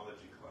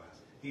sociology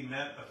class. He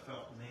met a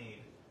felt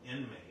need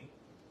in me,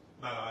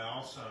 but I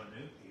also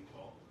knew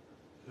people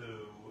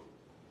who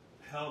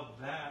held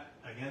that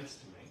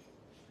against me,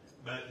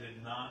 but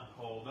did not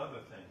hold other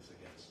things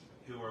against me,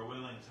 who were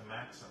willing to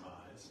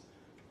maximize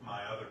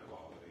my other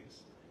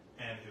qualities,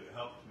 and who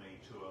helped me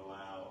to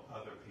allow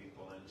other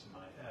people into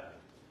my head,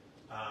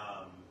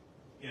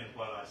 in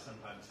what I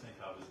sometimes think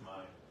of as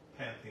my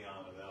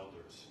pantheon of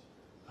elders.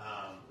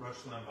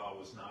 Rush Limbaugh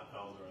was not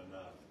elder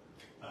enough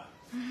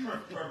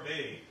for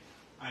me.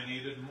 I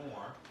needed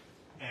more,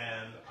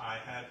 and I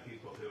had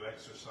people who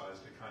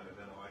exercised a kind of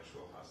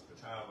intellectual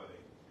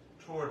hospitality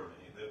toward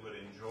me that would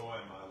enjoy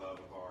my love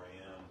of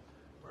R.E.M.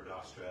 or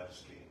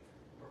Dostoevsky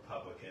or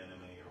Public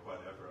Enemy or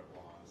whatever it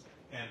was.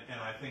 And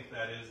I think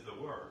that is the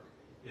work,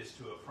 is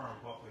to affirm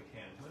what we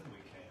can when we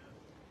can,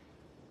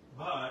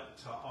 but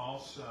to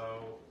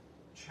also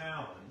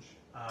challenge,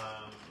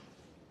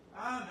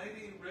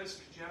 maybe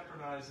risk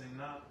jeopardizing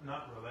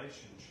not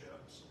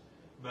relationships,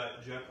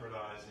 but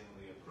jeopardizing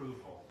the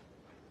approval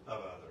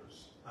of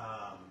others.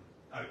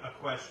 A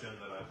question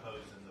that I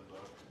pose in the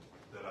book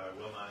that I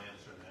will not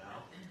answer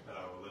now, but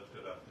I will lift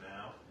it up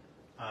now.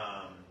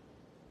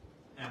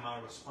 Am I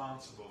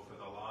responsible for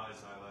the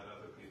lies I let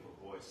other people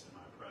voice in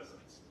my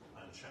presence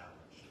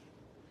unchallenged?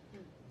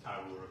 I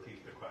will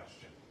repeat the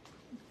question.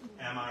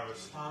 Am I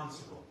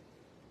responsible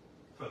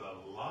for the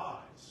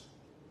lies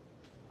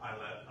I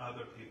let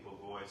other people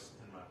voice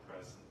in my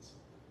presence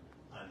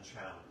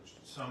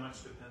unchallenged? So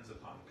much depends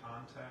upon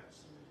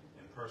context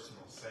and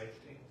personal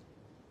safety,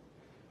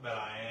 but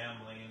I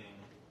am leaning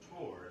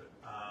toward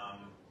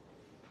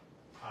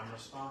I'm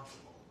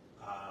responsible,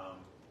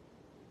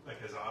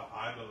 because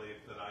I believe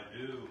that I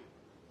do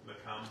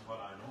become what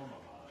I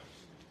normalize,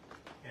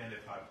 and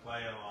if I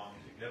play along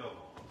to get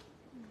along,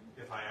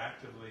 if I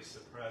actively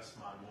suppress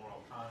my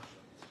moral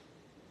conscience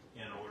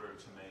in order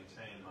to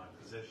maintain my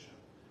position,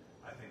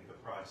 I think the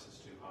price is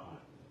too high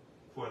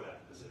for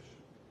that position.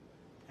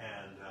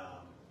 And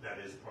that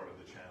is part of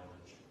the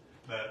challenge.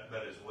 But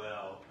as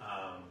well,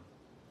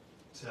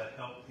 to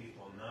help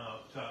people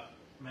know,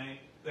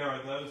 there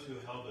are those who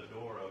held the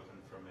door open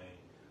for me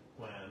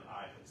when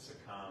I had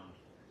succumbed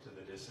to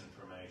the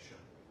disinformation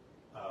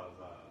of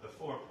the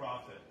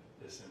for-profit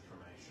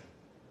disinformation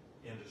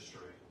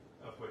industry,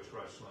 of which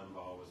Rush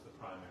Limbaugh was the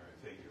primary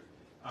figure.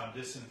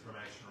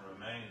 Disinformation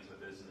remains a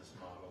business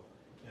model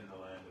in the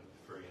land of the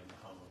free and the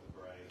home of the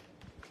brave.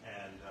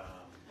 And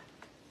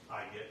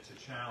I get to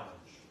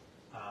challenge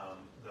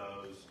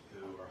those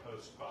who are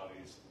host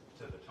bodies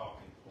to the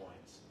talking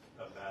points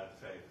of bad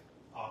faith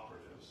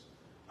operatives.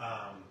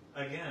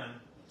 Again,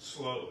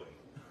 slowly,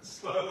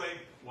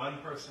 one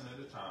person at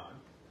a time.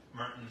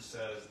 Merton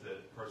says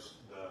that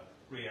the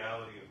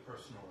reality of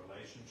personal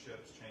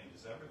relationships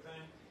changes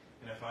everything.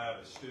 And if I have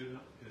a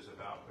student who's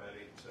about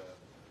ready to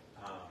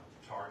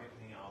target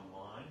me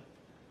online,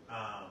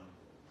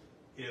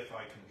 if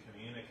I can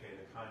communicate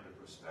a kind of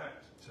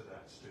respect to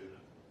that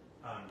student,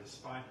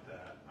 despite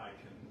that, I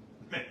can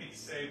maybe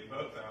save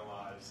both our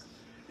lives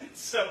in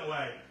some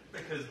way,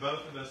 because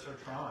both of us are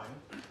trying.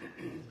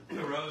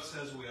 Thoreau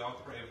says we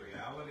all crave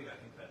reality. I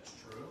think that's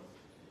true.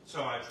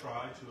 So I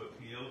try to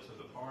appeal to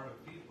the part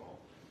of people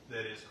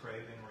that is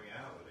craving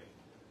reality,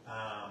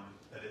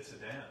 that it's a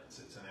dance,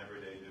 it's an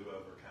everyday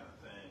do-over kind of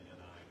thing, and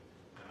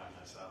I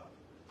mess up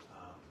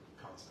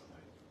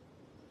constantly.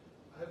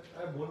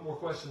 I have one more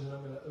question, and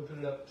I'm going to open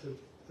it up to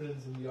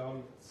friends in the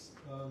audience.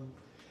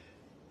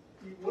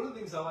 One of the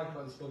things I like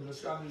about this book, and I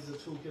described it as a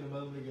toolkit a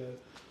moment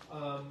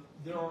ago,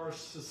 there are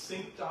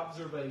succinct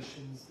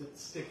observations that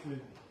stick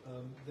with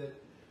me,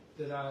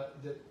 that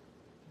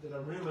I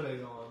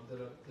ruminate on,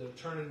 that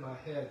turn in my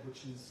head,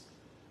 which is,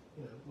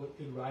 what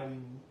good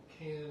writing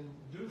can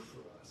do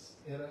for us.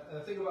 And I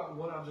think about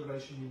one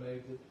observation you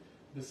made, that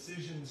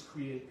decisions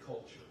create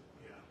culture.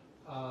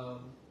 Yeah.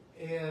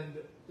 And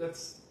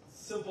that's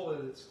simple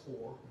at its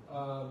core.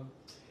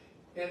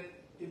 And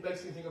it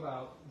makes me think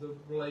about the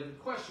related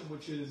question,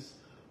 which is,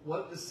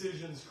 what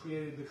decisions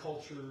created the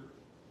culture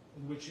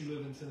in which you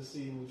live in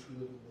Tennessee, in which we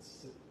live in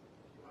Mississippi?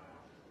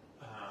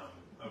 Wow.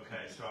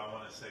 Okay, so I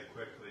want to say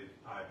quickly,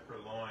 I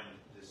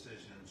purloined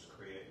Decisions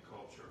Create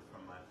Culture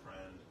from my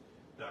friend,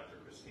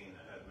 Dr.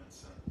 Christina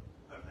Edmondson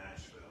of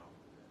Nashville.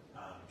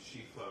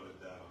 She floated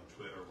that on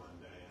Twitter one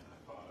day, and I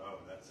thought,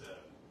 oh, that's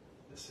it.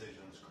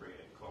 Decisions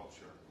create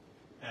culture.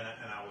 And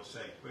I will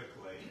say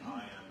quickly,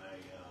 I am a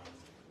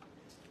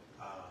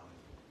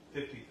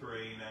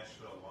 53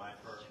 Nashville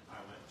lifer. I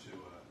went to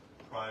a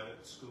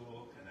private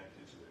school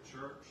connected to a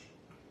church.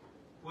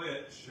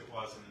 which it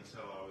wasn't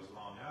until I was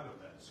long out of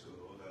that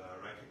school that I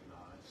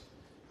recognized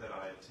that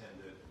I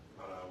attended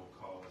what I will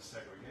call a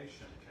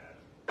segregation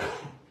academy.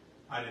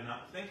 I did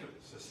not think it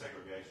was a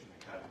segregation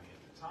academy at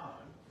the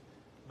time,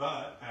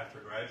 but after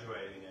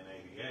graduating in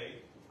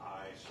 '88,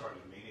 I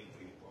started meeting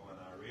people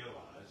and I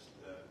realized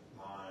that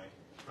my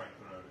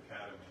Franklin Road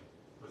Academy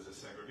was a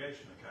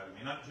segregation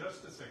academy. Not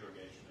just a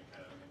segregation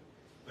academy,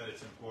 but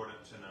it's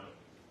important to note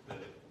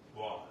that it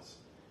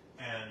was.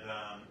 And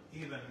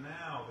even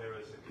now, there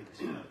is a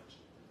contempt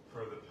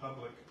for the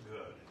public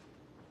good.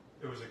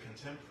 There was a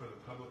contempt for the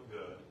public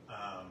good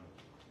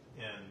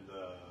in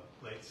the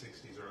late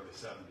 60s, early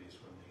 70s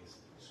when these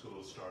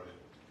schools started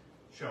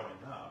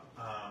showing up.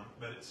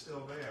 But it's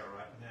still there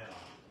right now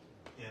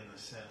in the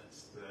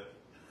sense that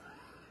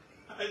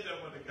I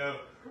don't want to go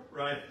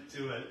right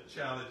into a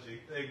challenging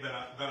thing,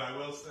 but I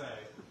will say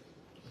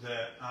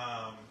that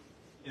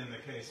in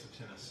the case of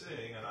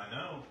Tennessee, and I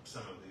know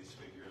some of these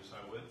figures,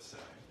 I would say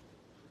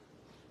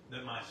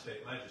that my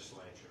state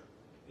legislature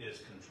is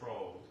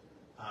controlled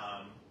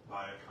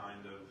by a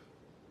kind of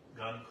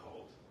gun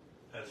cult,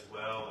 as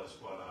well as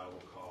what I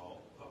will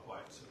call a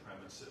white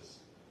supremacist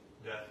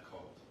death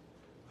cult.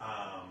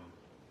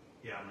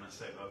 Yeah, I'm going to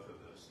say both of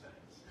those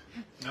things.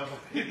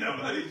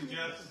 Nobody's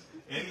just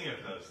any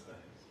of those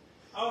things.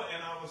 Oh,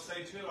 and I will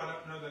say too, I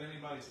don't know that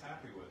anybody's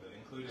happy with it,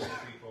 including the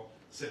people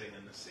sitting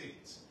in the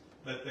seats.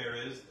 But there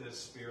is this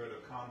spirit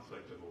of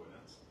conflict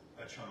avoidance,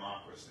 a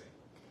democracy,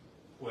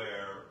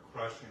 where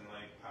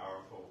crushingly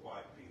powerful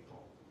white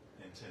people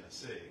in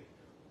Tennessee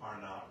are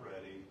not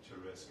ready to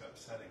risk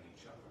upsetting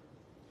each other.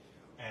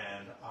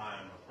 And I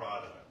am a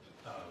product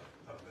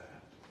of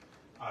that.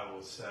 I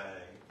will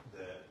say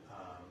that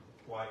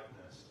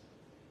whiteness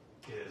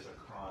is a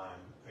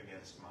crime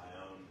against my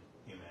own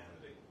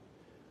humanity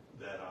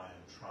that I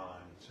am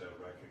trying to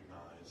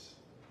recognize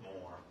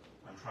more.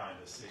 I'm trying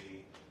to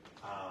see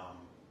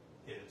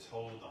its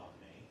hold on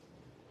me,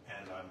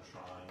 and I'm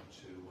trying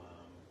to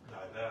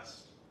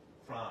divest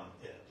from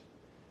it.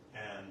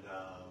 And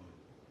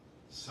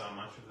so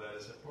much of that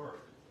is at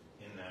work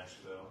in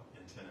Nashville,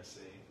 in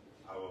Tennessee.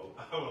 I will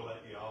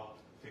let you all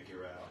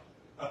figure out.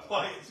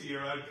 Apply it to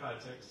your own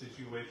context as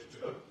you wish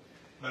to.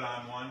 But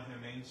I'm one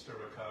who means to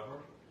recover,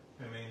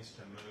 who means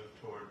to move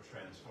toward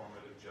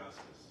transformative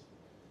justice,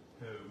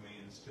 who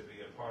means to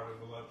be a part of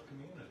a loved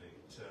community,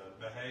 to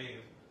behave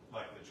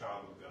like the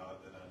child of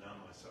God that I know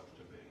myself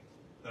to be,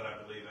 that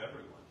I believe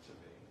everyone to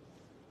be.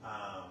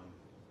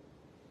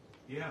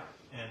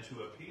 And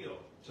to appeal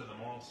to the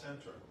moral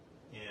center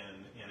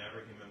in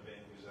every human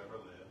being who's ever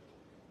lived.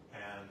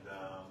 And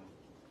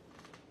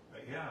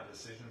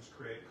decisions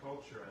create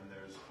culture, and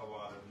there's a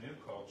lot of new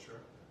culture,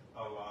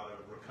 a lot of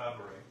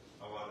recovery,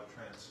 a lot of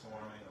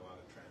transforming, a lot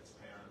of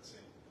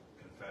transparency,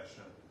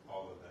 confession,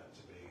 all of that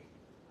to be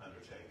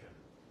undertaken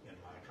in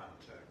my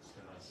context,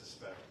 and I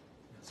suspect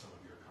in some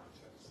of your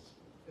contexts.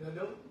 And I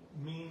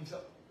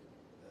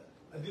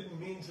didn't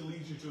mean to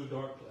lead you to a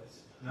dark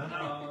place. No.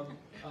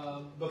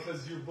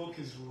 Because your book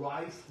is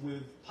rife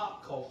with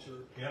pop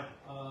culture. Yeah.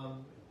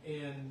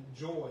 And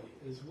joy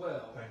as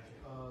well. Thank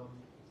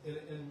you.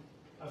 And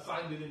I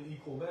find it in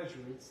equal measure.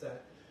 It's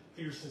that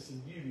fierceness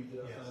and beauty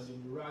that I find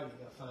in your writing.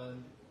 I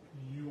find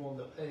you on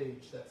the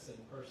page, that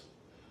same person,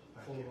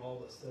 full of all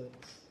those things.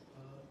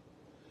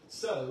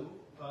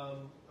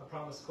 I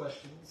promised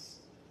questions.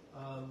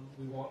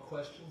 We want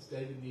questions.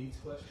 David needs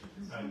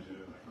questions. I do.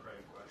 I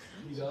crave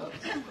questions. He does.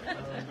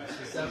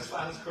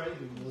 Satisfy his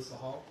craving, Melissa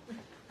Hall.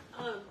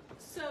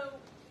 So,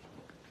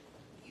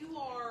 you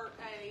are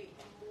a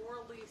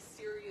morally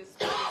serious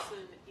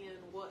person in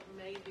what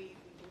may be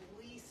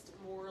the least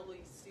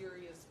morally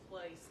serious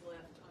place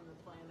left on the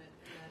planet,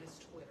 and that is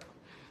Twitter,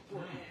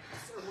 or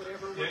X, or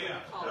whatever we're going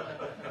to call it.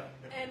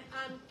 And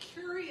I'm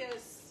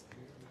curious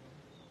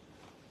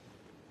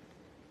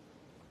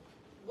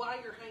why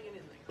you're hanging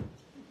in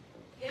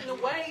there, in the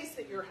ways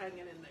that you're hanging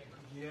in there.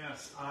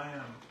 Yes, I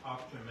am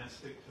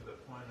optimistic to the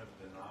point of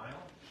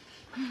denial.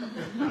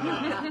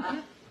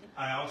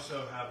 I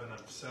also have an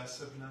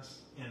obsessiveness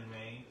in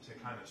me to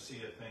kind of see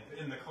a thing.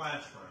 In the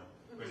classroom,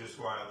 which is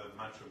where I live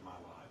much of my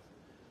life,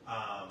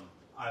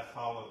 I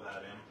follow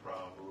that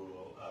improv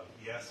rule of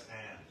yes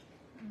and.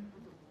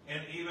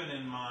 And even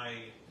in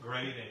my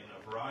grading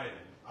of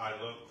writing, I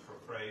look for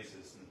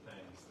phrases and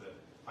things that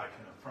I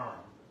can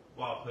affirm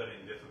while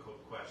putting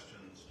difficult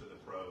questions to the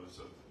prose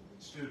of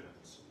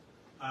students.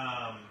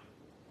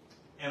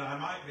 And I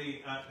might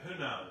be, who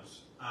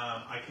knows,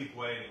 I keep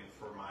waiting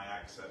for my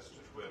access to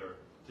Twitter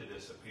to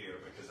disappear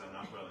because I'm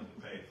not willing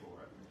to pay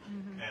for it.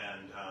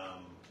 And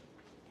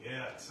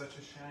it's such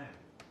a shame.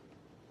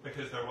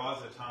 Because there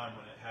was a time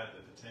when it had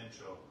the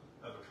potential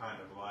of a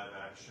kind of live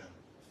action,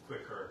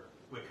 quicker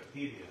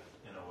Wikipedia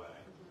in a way.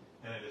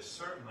 And it is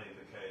certainly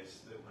the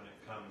case that when it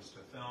comes to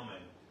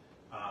filming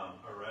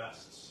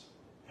arrests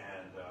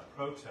and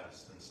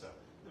protests and stuff,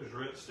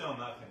 there's still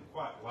nothing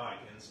quite like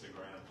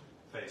Instagram,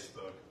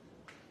 Facebook,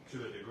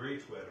 to a degree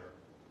Twitter,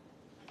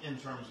 in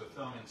terms of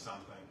filming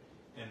something,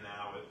 and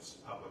now it's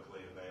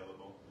publicly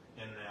available,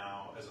 and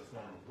now as a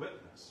form of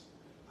witness,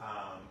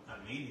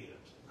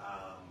 immediate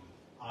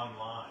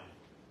online,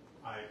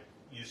 I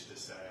used to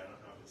say, I don't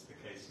know if it's the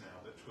case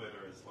now, that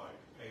Twitter is like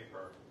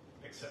paper,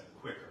 except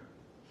quicker.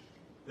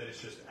 That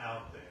it's just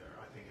out there.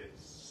 I think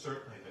it's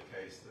certainly the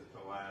case that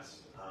the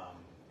last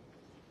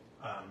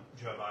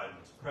Joe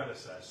Biden's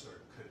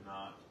predecessor could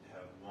not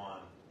have won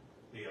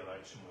the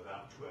election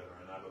without Twitter,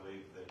 and I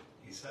believe that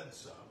he said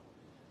so.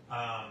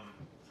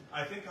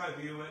 I think I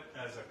view it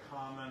as a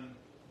common,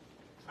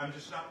 I'm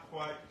just not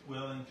quite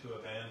willing to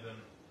abandon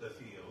the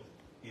field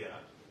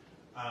yet.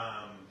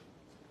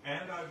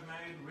 And I've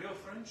made real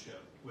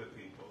friendship with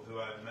people who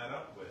I've met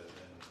up with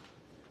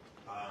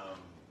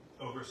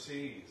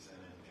overseas and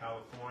in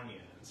California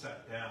and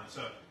sat down.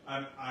 So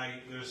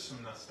there's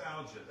some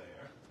nostalgia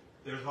there.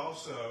 There's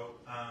also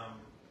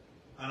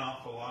an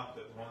awful lot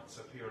that once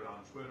appeared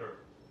on Twitter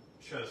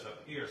shows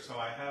up here. So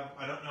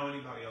I don't know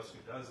anybody else who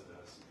does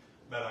this,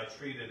 but I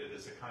treated it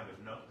as a kind of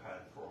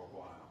notepad for a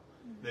while.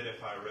 That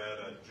if I read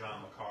a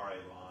John le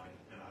Carré line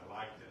and I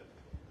liked it,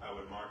 I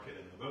would mark it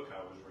in the book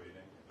I was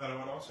reading. But I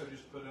would also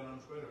just put it on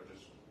Twitter,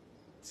 just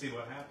see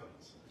what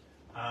happens.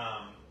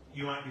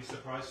 You might be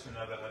surprised to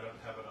know that I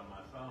don't have it on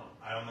my phone.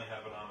 I only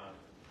have it on a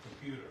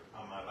computer,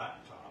 on my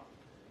laptop.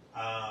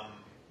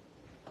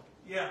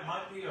 Yeah, it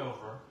might be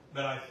over,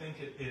 but I think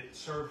it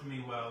served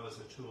me well as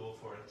a tool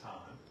for a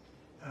time,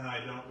 and I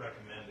don't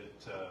recommend it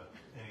to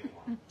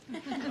anyone.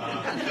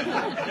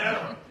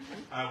 Never.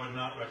 I would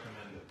not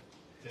recommend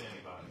it to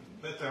anybody.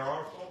 But there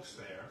are folks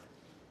there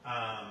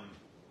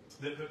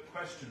that put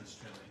questions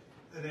to me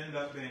that end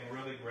up being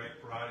really great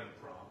writing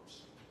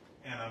prompts,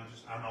 and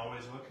I'm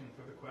always looking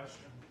for the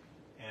question.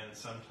 And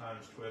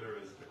sometimes Twitter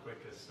is the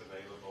quickest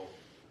available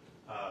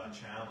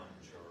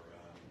challenge or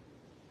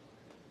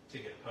to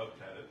get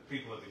poked at it.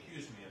 People have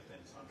accused me of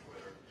things on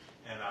Twitter,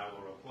 and I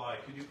will reply,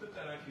 could you put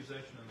that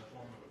accusation in the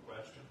form of a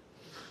question?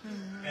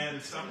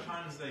 And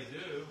sometimes they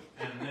do,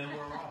 and then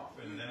we're off,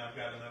 and then I've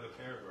got another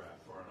paragraph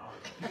for an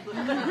article.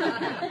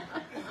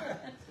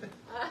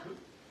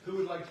 Who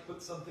would like to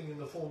put something in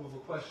the form of a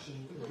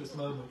question at this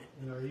moment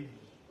in our evening?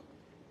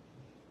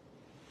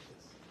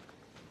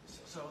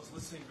 So I was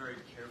listening very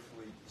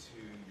carefully to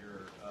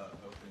your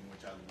opening,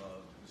 which I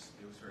loved.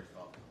 It was very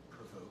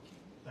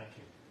thought-provoking. Thank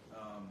you.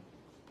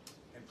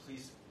 And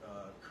please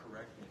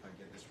correct me if I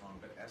get this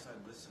wrong, but as I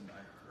listened,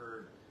 I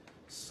heard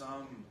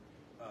some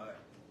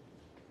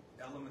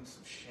elements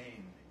of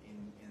shame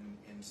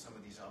in some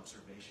of these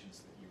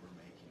observations that you were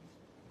making.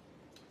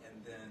 And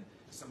then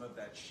some of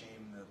that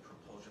shame, the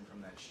propulsion from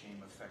that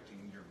shame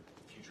affecting your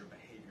future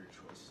behavior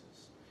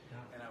choices.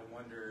 Yeah. And I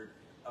wondered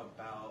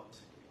about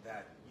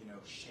that,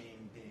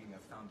 shame being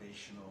a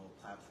foundational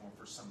platform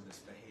for some of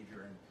this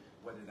behavior and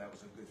whether that was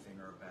a good thing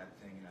or a bad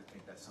thing, and I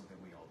think that's something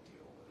we all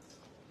deal with.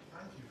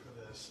 Thank you for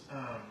this.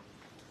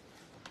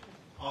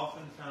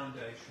 Often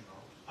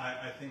foundational.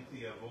 I think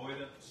the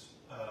avoidance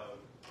of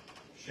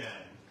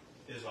shame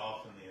is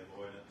often the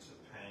avoidance of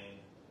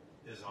pain,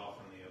 is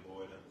often the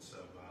avoidance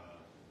of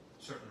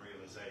certain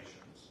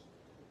realizations.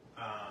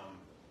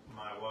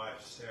 My wife,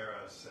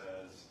 Sarah,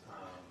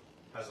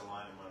 has a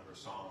line in one of her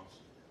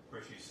songs where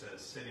she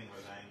says, sitting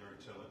with anger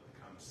till it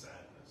becomes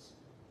sadness.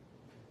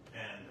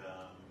 And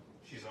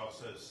she's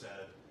also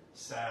said,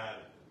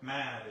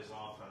 mad is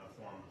often a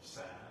form of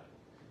sad.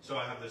 So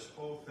I have this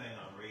whole thing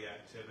on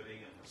reactivity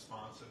and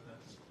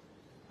responsiveness.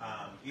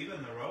 Even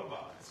the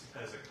robots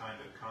as a kind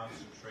of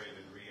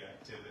concentrated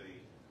reactivity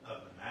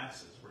of the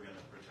masses. We're going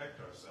to protect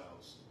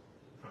ourselves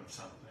from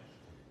something.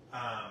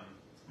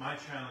 My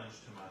challenge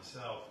to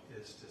myself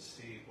is to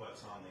see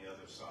what's on the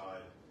other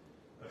side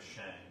of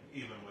shame,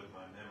 even with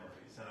my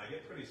memories. And I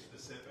get pretty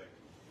specific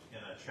in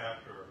a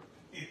chapter.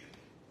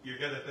 You're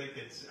going to think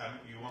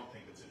you won't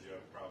think it's a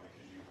joke probably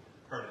because you've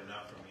heard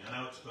enough from me. I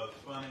know it's both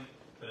funny,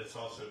 but it's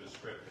also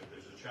descriptive.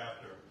 There's a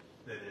chapter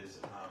that is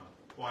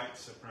white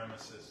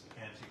supremacist,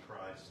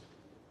 antichrist,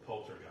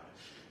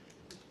 poltergeist.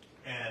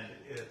 And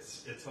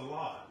it's a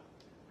lot,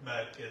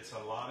 but it's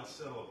a lot of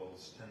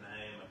syllables to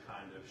name a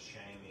kind of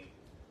shamey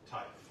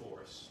type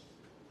force,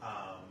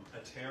 a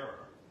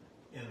terror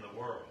in the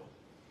world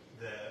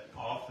that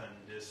often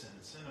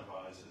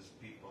disincentivizes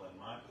people in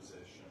my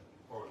position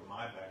or with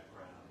my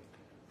background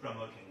from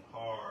looking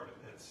hard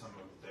at some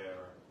of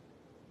their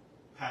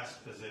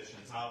past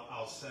positions.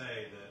 I'll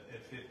say that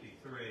at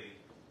 53,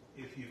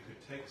 if you could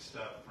take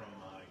stuff from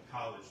my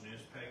college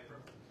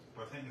newspaper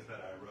or things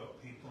that I wrote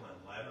people in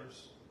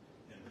letters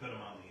and put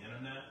them on the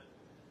internet,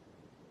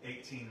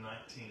 18,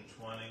 19,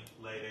 20,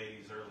 late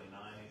 80s, early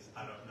 90s,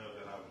 I don't know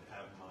that I would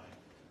have my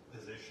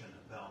position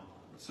at Belmont.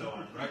 So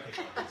I'm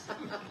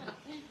recognizing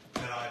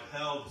that I've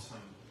held some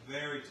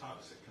very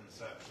toxic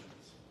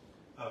conceptions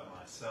of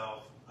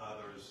myself,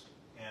 others,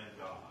 and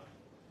God.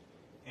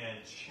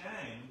 And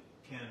shame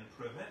can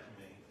prevent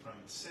me from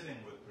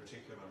sitting with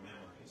particular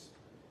memories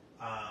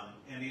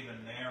and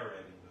even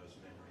narrating those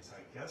memories. I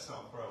guess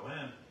I'll throw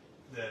in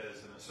that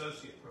as an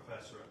associate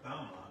professor at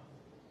Belmont,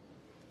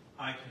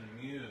 I can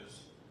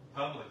muse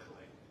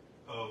publicly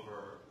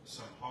over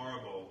some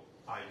horrible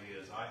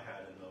ideas I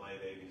had in the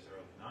late 80s,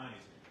 early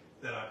 90s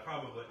that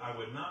I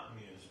would not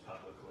muse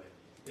publicly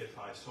if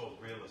I sold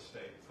real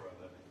estate for a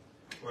living,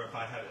 or if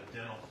I had a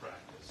dental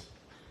practice,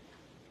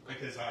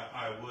 because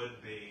I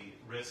would be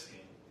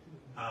risking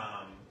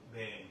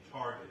being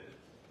targeted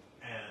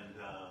and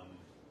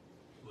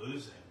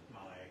losing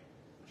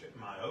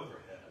my overhead,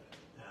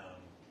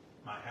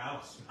 my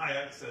house, my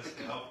access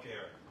to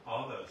healthcare,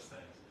 all those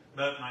things.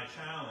 But my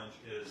challenge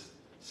is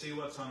see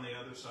what's on the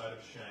other side of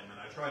shame, and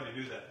I try to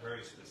do that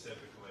very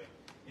specifically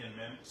in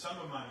some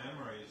of my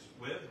memories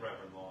with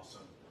Reverend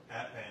Lawson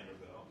at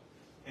Vanderbilt,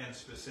 and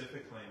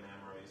specifically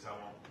memories, I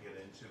won't get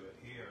into it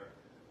here,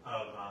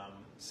 of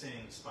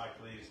seeing Spike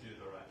Lee's Do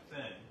the Right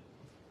Thing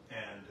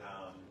and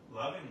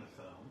loving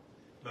the film,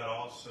 but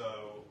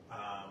also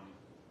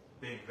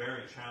being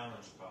very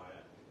challenged by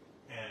it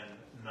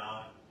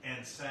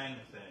and saying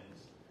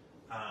things.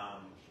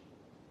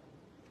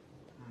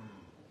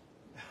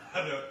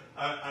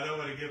 I don't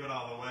want to give it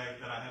all away,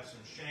 but I have some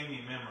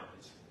shamey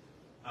memories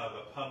of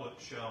a public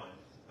showing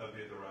of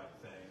Do the Right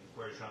Thing,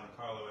 where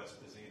Giancarlo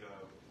Esposito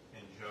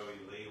and Joey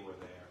Lee were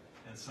there,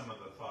 and some of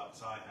the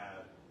thoughts I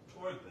had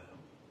toward them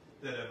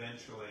that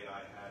eventually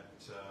I had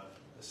to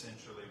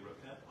essentially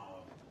repent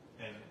of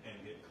and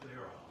get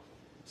clear of.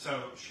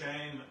 So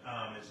shame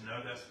is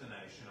no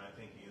destination. I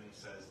think Jung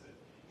says that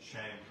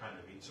shame kind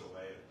of eats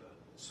away at the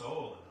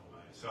soul in a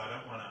way. So I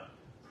don't want to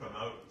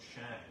promote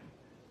shame,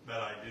 but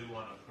I do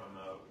want to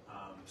promote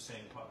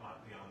seeing what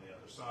might be on the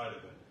other side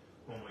of it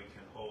when we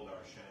can hold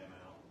our shame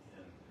out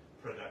in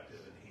productive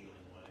and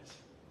healing ways.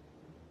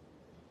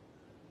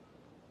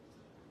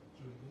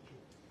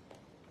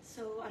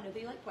 So I know that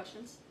you like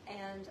questions,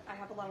 and I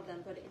have a lot of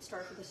them, but it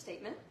starts with a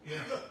statement.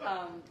 Yes.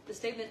 The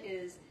statement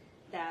is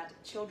that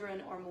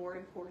children are more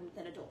important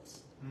than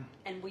adults.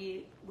 And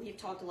we've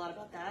talked a lot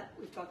about that.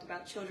 We've talked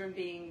about children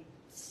being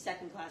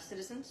second-class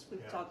citizens.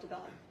 We've talked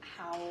about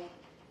how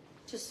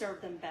to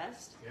serve them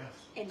best. Yes.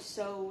 And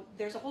so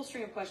there's a whole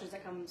string of questions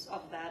that comes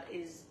off of that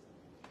is,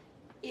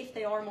 if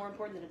they are more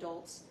important than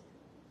adults,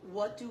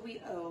 what do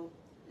we owe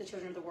the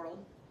children of the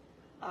world?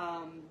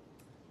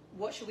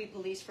 What should we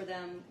police for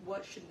them?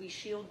 What should we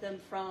shield them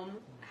from?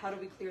 How do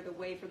we clear the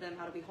way for them?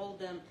 How do we hold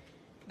them?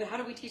 But how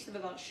do we teach them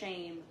about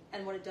shame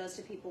and what it does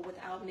to people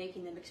without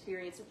making them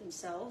experience it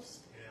themselves,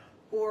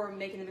 or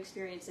making them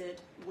experience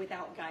it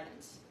without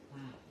guidance?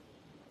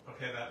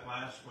 Okay, that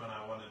last one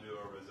I want to do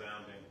a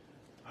resounding,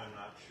 I'm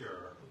not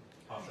sure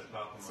off the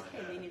top of my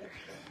head. Me neither.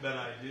 But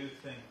I do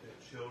think that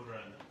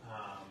children,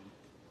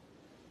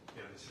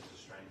 this is a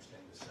strange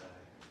thing to say,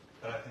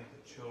 but I think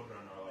that children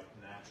are like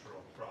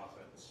natural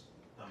prophets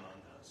among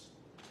us.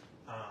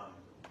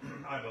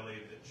 I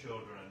believe that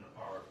children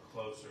are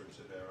closer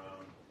to their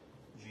own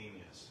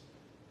genius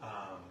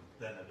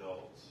than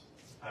adults.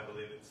 I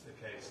believe it's the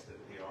case that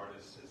the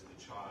artist is the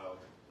child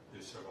who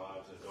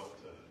survives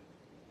adulthood.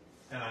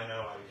 And I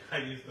know I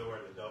used the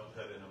word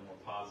adulthood in a more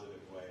positive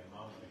way a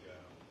moment ago,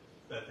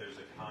 but there's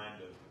a kind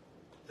of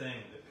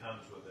thing that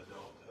comes with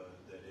adulthood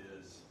that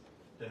is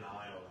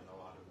denial in a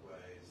lot of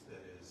ways,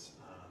 that is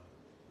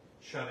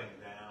shutting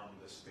down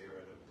the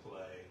spirit of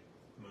play,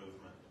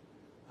 movement,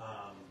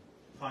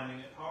 finding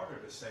it harder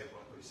to say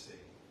what we see.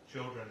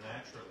 Children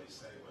naturally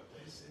say what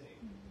they see,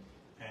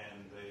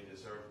 and they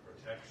deserve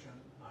protection.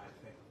 I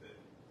think that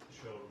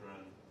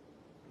children,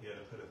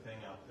 to put a thing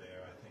out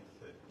there, I think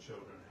that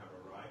children have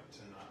a right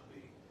to not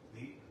be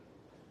beaten,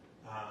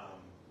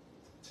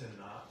 to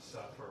not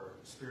suffer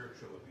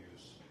spiritual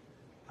abuse.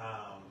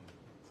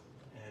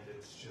 And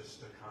it's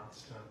just a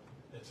constant,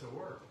 it's a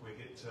work. We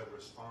get to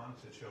respond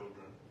to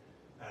children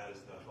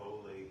as the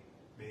holy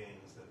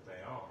beings that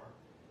they are,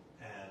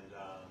 and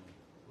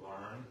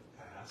learn,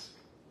 ask,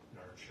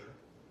 nurture,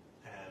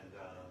 and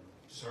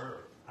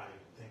serve. I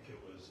think it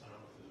was, I don't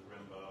know if it was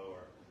Rimbaud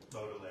or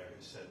Baudelaire who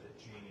said that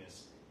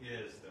genius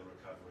is the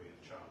recovery of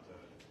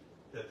childhood,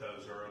 that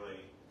those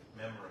early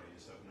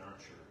memories of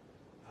nurture,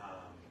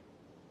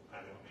 I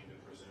don't mean to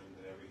presume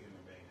that every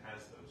human being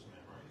has those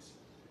memories,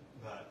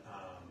 but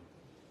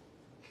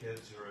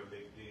kids are a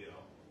big deal,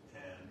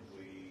 and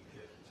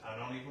I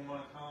don't even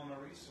want to call them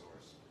a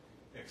resource,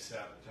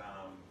 except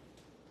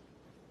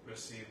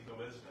receive the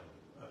wisdom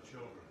of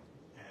children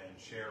and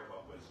share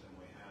what wisdom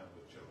we have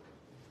with children.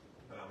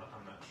 But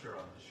I'm not sure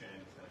on the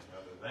shame thing,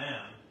 other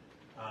than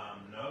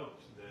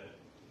note that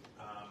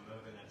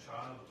moving a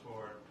child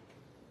toward,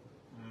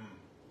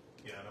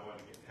 I don't want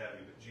to get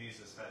heavy, but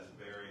Jesus has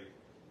very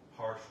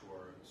harsh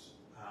words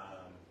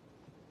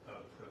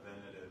of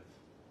preventative.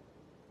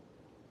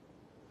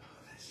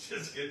 This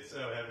just gets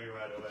so heavy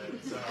right away.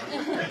 I'm sorry.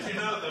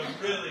 But the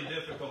really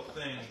difficult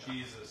thing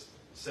Jesus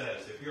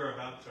says, if you're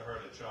about to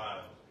hurt a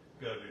child,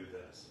 go do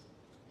this.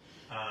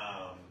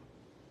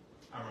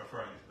 I'm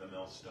referring to the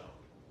millstone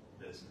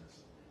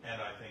business.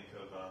 And I think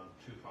of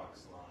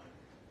Tupac's line,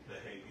 the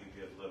hate you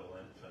give little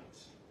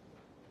infants,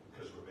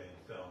 because we're being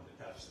filmed,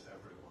 it F's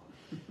everyone.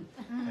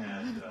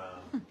 And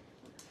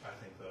I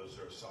think those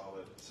are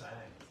solid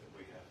sayings that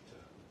we have to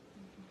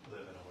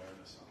live in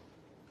awareness of.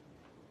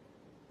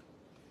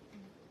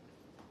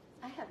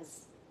 I have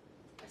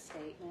a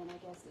statement, I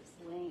guess it's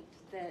linked,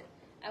 that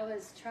I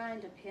was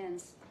trying to pin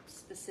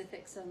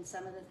specifics on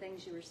some of the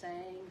things you were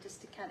saying,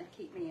 just to kind of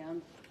keep me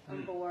on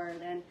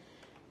board. And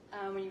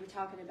when you were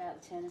talking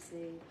about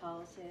Tennessee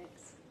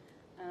politics,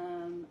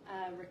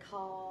 I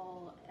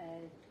recall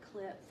a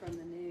clip from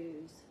the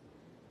news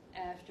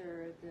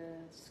after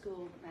the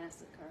school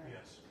massacre.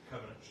 Yes,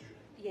 Covenant shooting.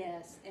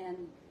 Yes,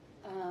 and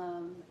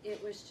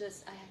it was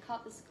just, I had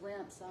caught this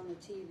glimpse on the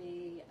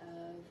TV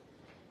of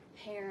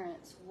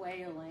parents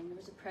wailing. There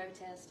was a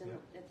protest in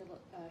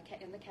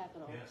the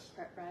Capitol, Yes.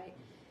 right?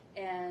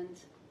 And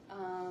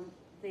I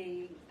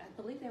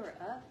believe they were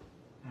up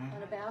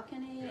on a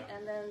balcony, Yeah.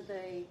 and then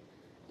the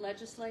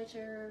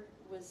legislature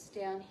was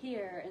down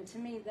here. And to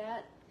me,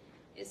 that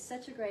is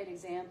such a great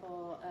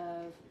example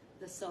of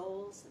the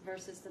souls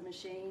versus the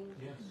machine.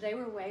 Yes. They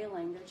were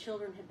wailing. Their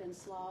children had been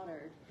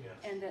slaughtered, Yes.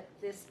 and that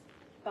this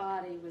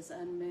body was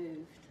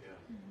unmoved.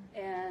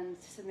 Yeah. And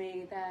to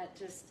me, that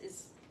just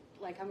is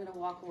like, I'm going to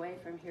walk away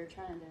from here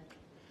trying to,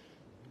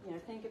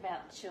 think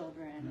about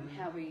children and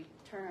how we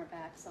turn our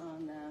backs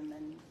on them,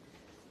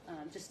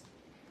 and just,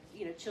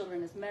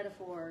 children as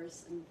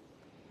metaphors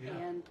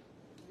and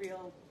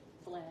real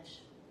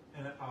flesh.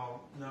 And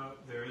I'll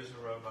note there is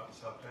a robot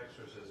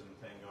self-exorcism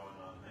thing going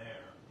on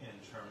there in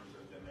terms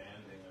of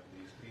demanding of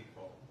these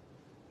people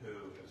who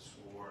have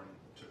sworn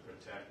to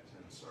protect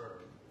and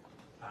serve,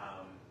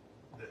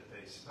 that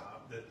they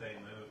stop, that they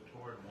move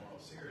toward moral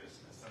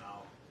seriousness. And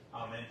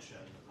I'll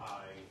mention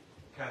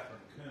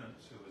Catherine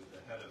Kuntz, who was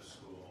the head of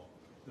school,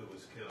 who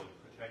was killed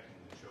protecting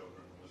the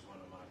children, was one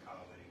of my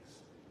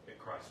colleagues at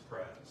Christ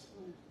Pres.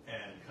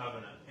 And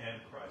Covenant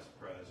and Christ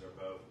Pres are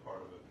both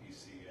part of a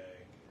PCA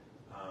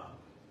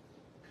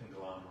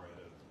conglomerate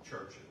of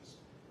churches.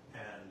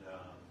 And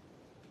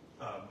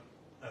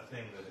a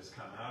thing that has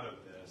come out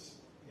of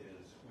this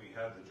is we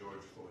had the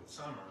George Floyd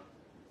summer,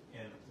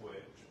 in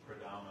which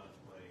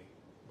predominantly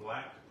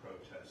black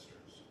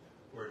protesters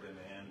were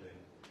demanding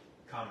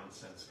common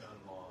sense gun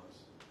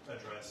laws,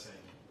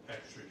 addressing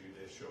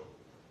extrajudicial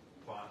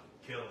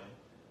killing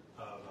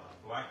of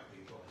black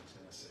people in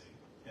Tennessee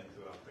and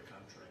throughout the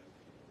country.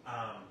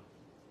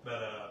 But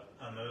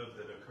a move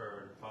that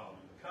occurred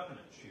following the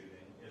Covenant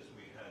shooting is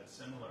we had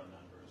similar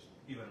numbers,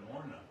 even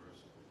more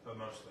numbers, of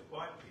mostly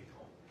white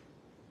people,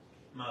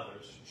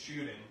 mothers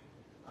shooting,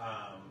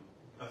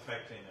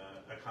 affecting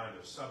a kind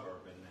of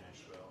suburb in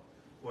Nashville,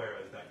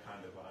 whereas that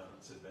kind of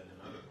violence had been in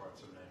other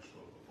parts of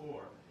Nashville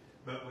before.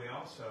 But we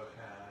also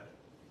had,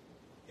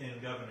 in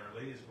Governor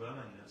Lee's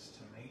willingness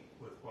to meet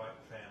with white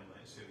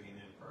families who he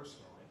knew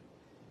personally,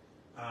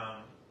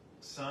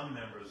 some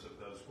members of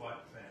those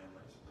white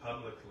families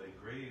publicly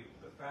grieved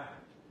the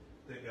fact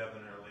that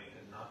Governor Lee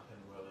had not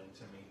been willing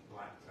to meet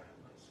black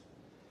families.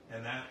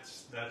 And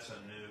that's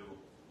a new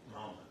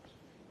moment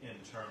in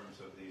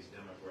terms of these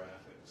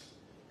demographics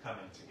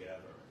coming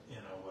together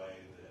in a way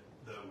that,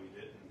 though we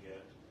didn't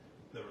get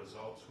the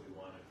results we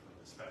wanted from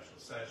the special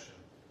session,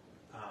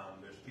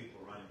 there's people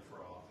running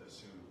for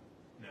office who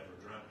never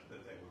dreamt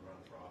that they would run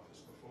for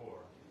office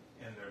before.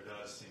 And there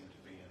does seem to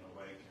be an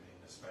awakening,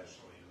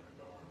 especially in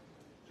regard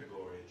to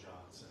Gloria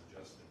Johnson,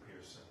 Justin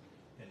Pearson,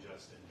 and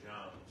Justin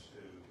Jones,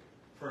 who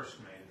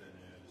first made the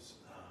news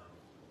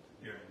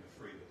during the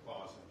Free the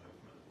Plaza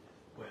movement,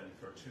 when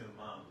for 2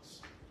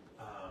 months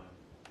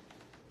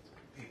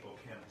people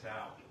camped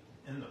out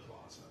in the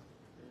plaza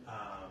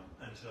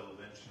until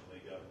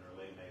eventually Governor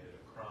Lee made it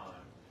a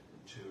crime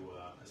to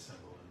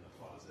assemble in the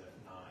plaza at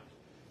night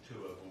to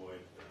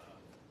avoid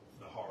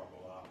the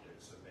horrible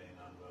optics of being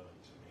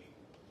unwilling to meet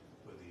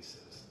with these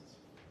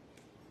citizens.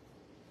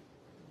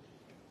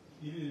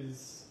 It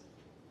is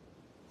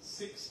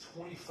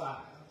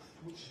 6:25,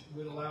 which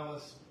would allow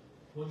us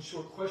one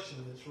short question,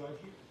 and it's right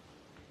here.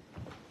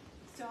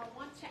 So I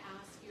want to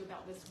ask you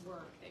about this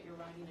work that you're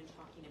writing and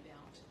talking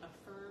about,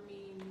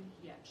 affirming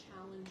yet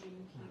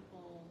challenging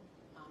people,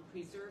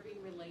 preserving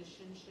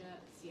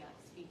relationships yet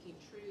speaking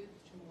truth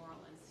to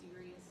moral and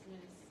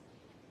seriousness.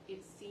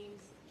 It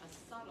seems a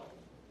subtle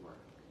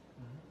work.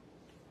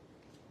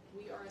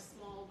 We are a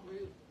small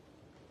group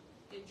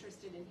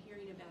interested in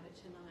hearing about it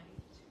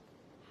tonight.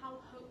 How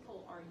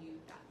hopeful are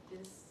you that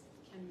this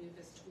can move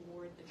us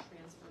toward the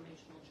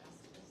transformational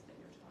justice that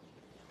you're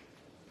talking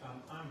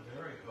about? I'm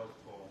very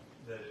hopeful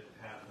that it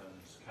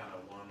happens kind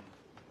of one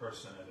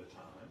person at a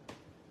time.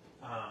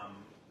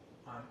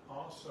 I'm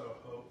also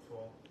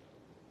hopeful,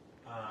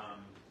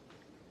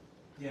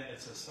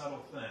 it's a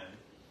subtle thing.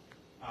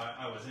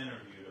 I was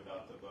interviewed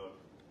about the book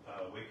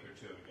a week or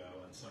two ago,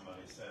 and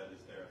somebody said,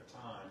 is there a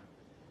time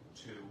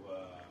to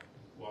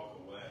walk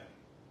away?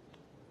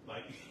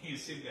 Like, you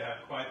seem to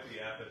have quite the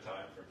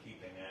appetite for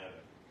keeping at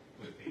it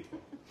with people.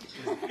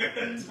 Is there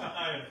a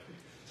time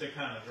to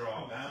kind of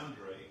draw a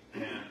boundary?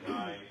 And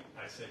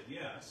I said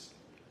yes.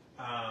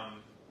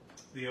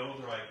 The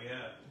older I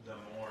get, the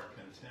more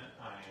content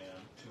I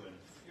am to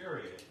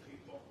infuriate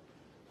people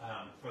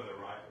for the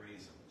right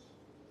reasons.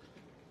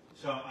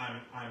 So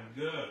I'm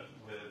good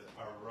with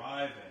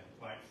arriving,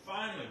 like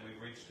finally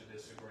we've reached a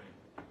disagreement.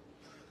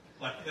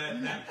 Like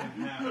that can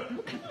happen.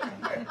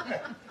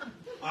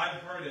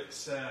 I've heard it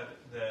said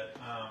that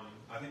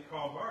I think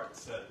Karl Barth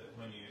said that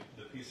when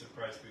the peace of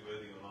Christ be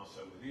with you and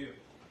also with you,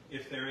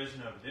 if there is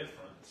no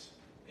difference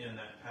in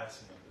that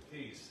passing of the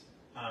peace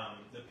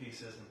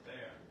isn't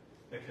there,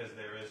 because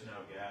there is no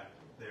gap,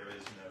 there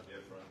is no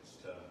difference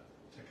to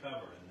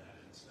cover in that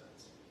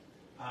instance.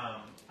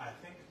 I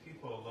think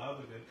people love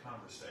a good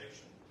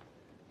conversation.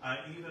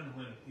 Even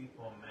when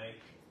people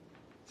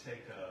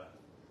take a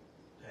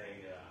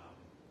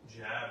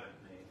jab at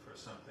me for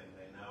something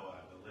they know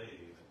I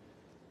believe,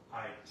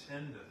 I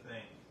tend to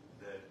think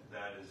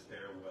that is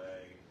their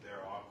way,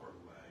 their awkward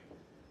way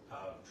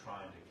of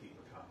trying to keep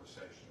a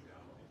conversation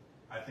going.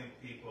 I think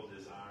people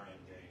desire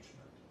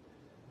engagement.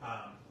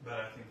 But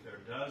I think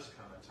there does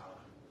come a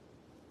time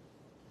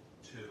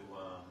to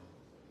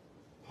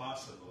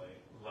possibly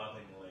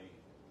lovingly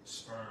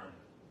spurn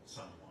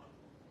someone.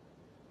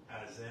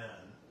 As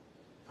in,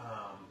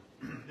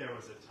 there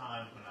was a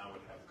time when I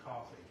would have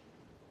coffee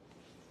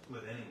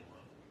with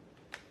anyone.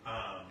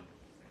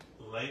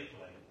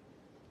 Lately,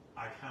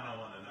 I kind of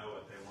want to know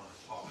what they want to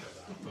talk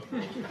about before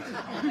we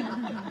talk.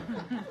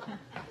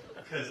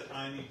 Because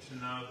I need to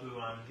know who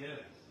I'm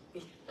getting.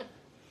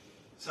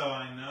 So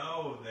I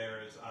know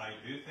I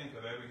do think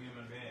of every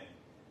human being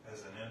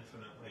as an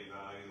infinitely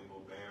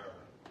valuable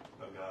bearer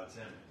of God's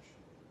image.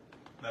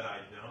 But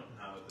I don't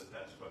know that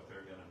that's what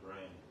they're going to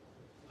bring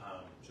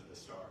to the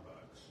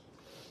Starbucks.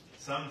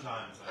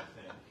 Sometimes I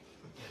think,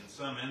 in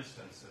some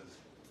instances,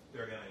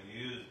 they're going to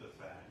use the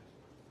fact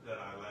that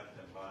I let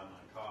them buy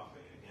my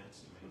coffee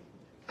against me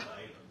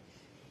later.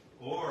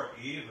 Or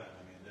even,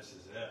 this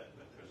is it,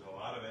 but there's a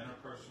lot of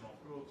interpersonal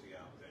cruelty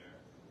out there.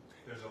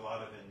 There's a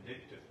lot of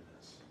vindictiveness.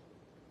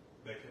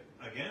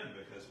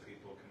 Because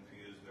people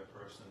confuse their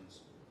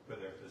persons for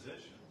their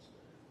positions,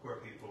 where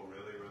people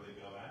really, really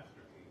go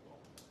after people.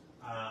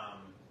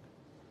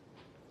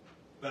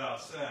 But I'll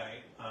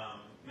say,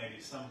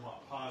 maybe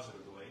somewhat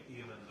positively,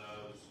 even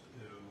those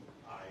who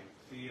I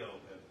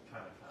feel have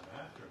kind of come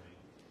after me,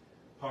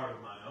 part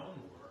of my own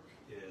work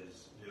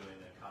is doing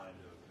a kind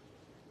of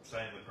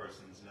saying the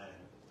person's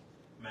name.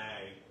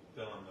 May,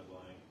 fill in the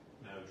blank,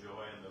 no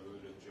joy in the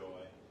root of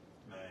joy,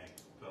 may,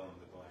 fill in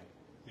the blank,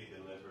 be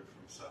delivered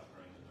from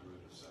suffering in the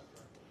root of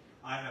suffering.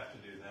 I have to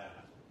do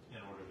that in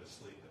order to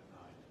sleep at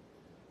night.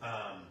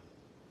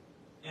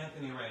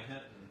 Anthony Ray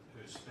Hinton,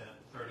 who spent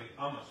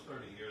almost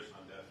 30 years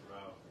on death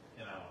row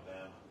in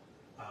Alabama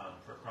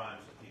for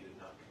crimes that he did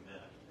not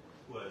commit,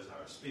 was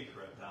our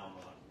speaker at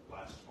Belmont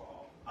last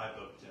fall. I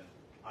booked him,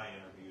 I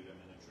interviewed him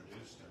and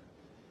introduced him.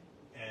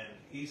 And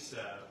he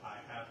said, I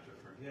have to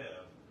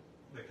forgive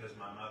because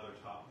my mother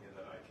taught me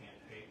that I can't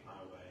hate my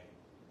way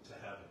to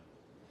heaven.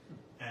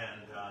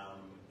 And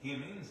he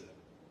means it.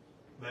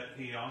 But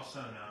he also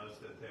knows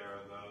that there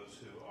are those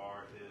who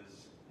are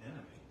his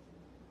enemy.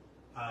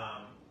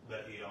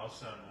 But he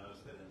also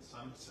knows that in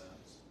some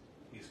sense,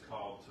 he's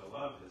called to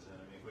love his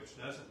enemy, which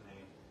doesn't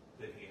mean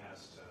that he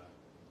has to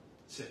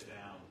sit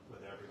down with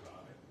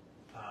everybody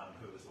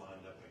who is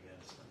lined up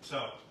against him.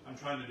 So I'm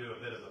trying to do a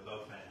bit of a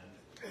both and.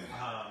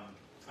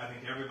 I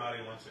think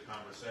everybody wants a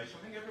conversation.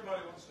 I think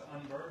everybody wants to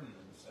unburden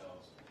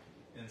themselves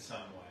in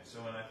some way.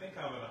 So when I think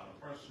of it on a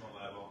personal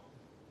level,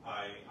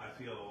 I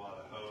feel a lot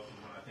of hope. And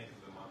when I think of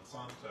the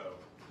Monsanto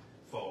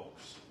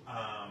folks,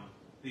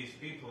 these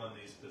people in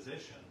these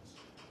positions,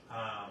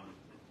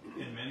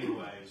 in many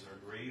ways are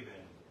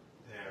grieving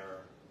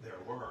their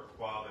work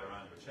while they're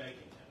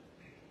undertaking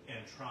it and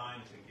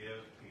trying to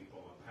give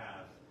people a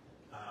path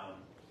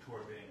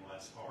toward being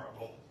less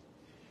horrible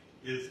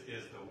is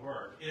the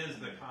work, is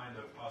the kind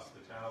of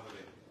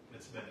hospitality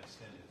that's been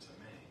extended to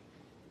me.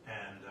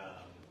 And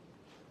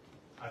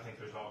I think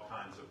there's all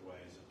kinds of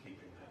ways of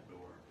keeping that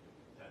door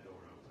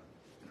open.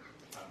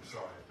 I'm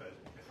sorry if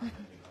I'm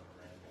ending on a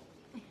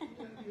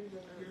ramble.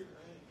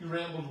 You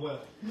rambled well.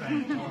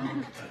 Thank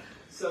you.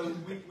 So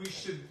we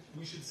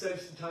should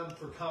save some time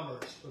for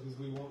commerce because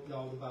we want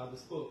y'all to buy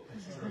this book.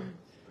 That's true.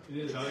 It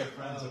is. Tell your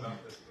friends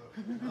about this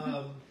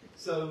book.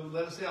 So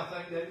let us now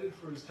thank David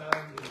for his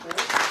time.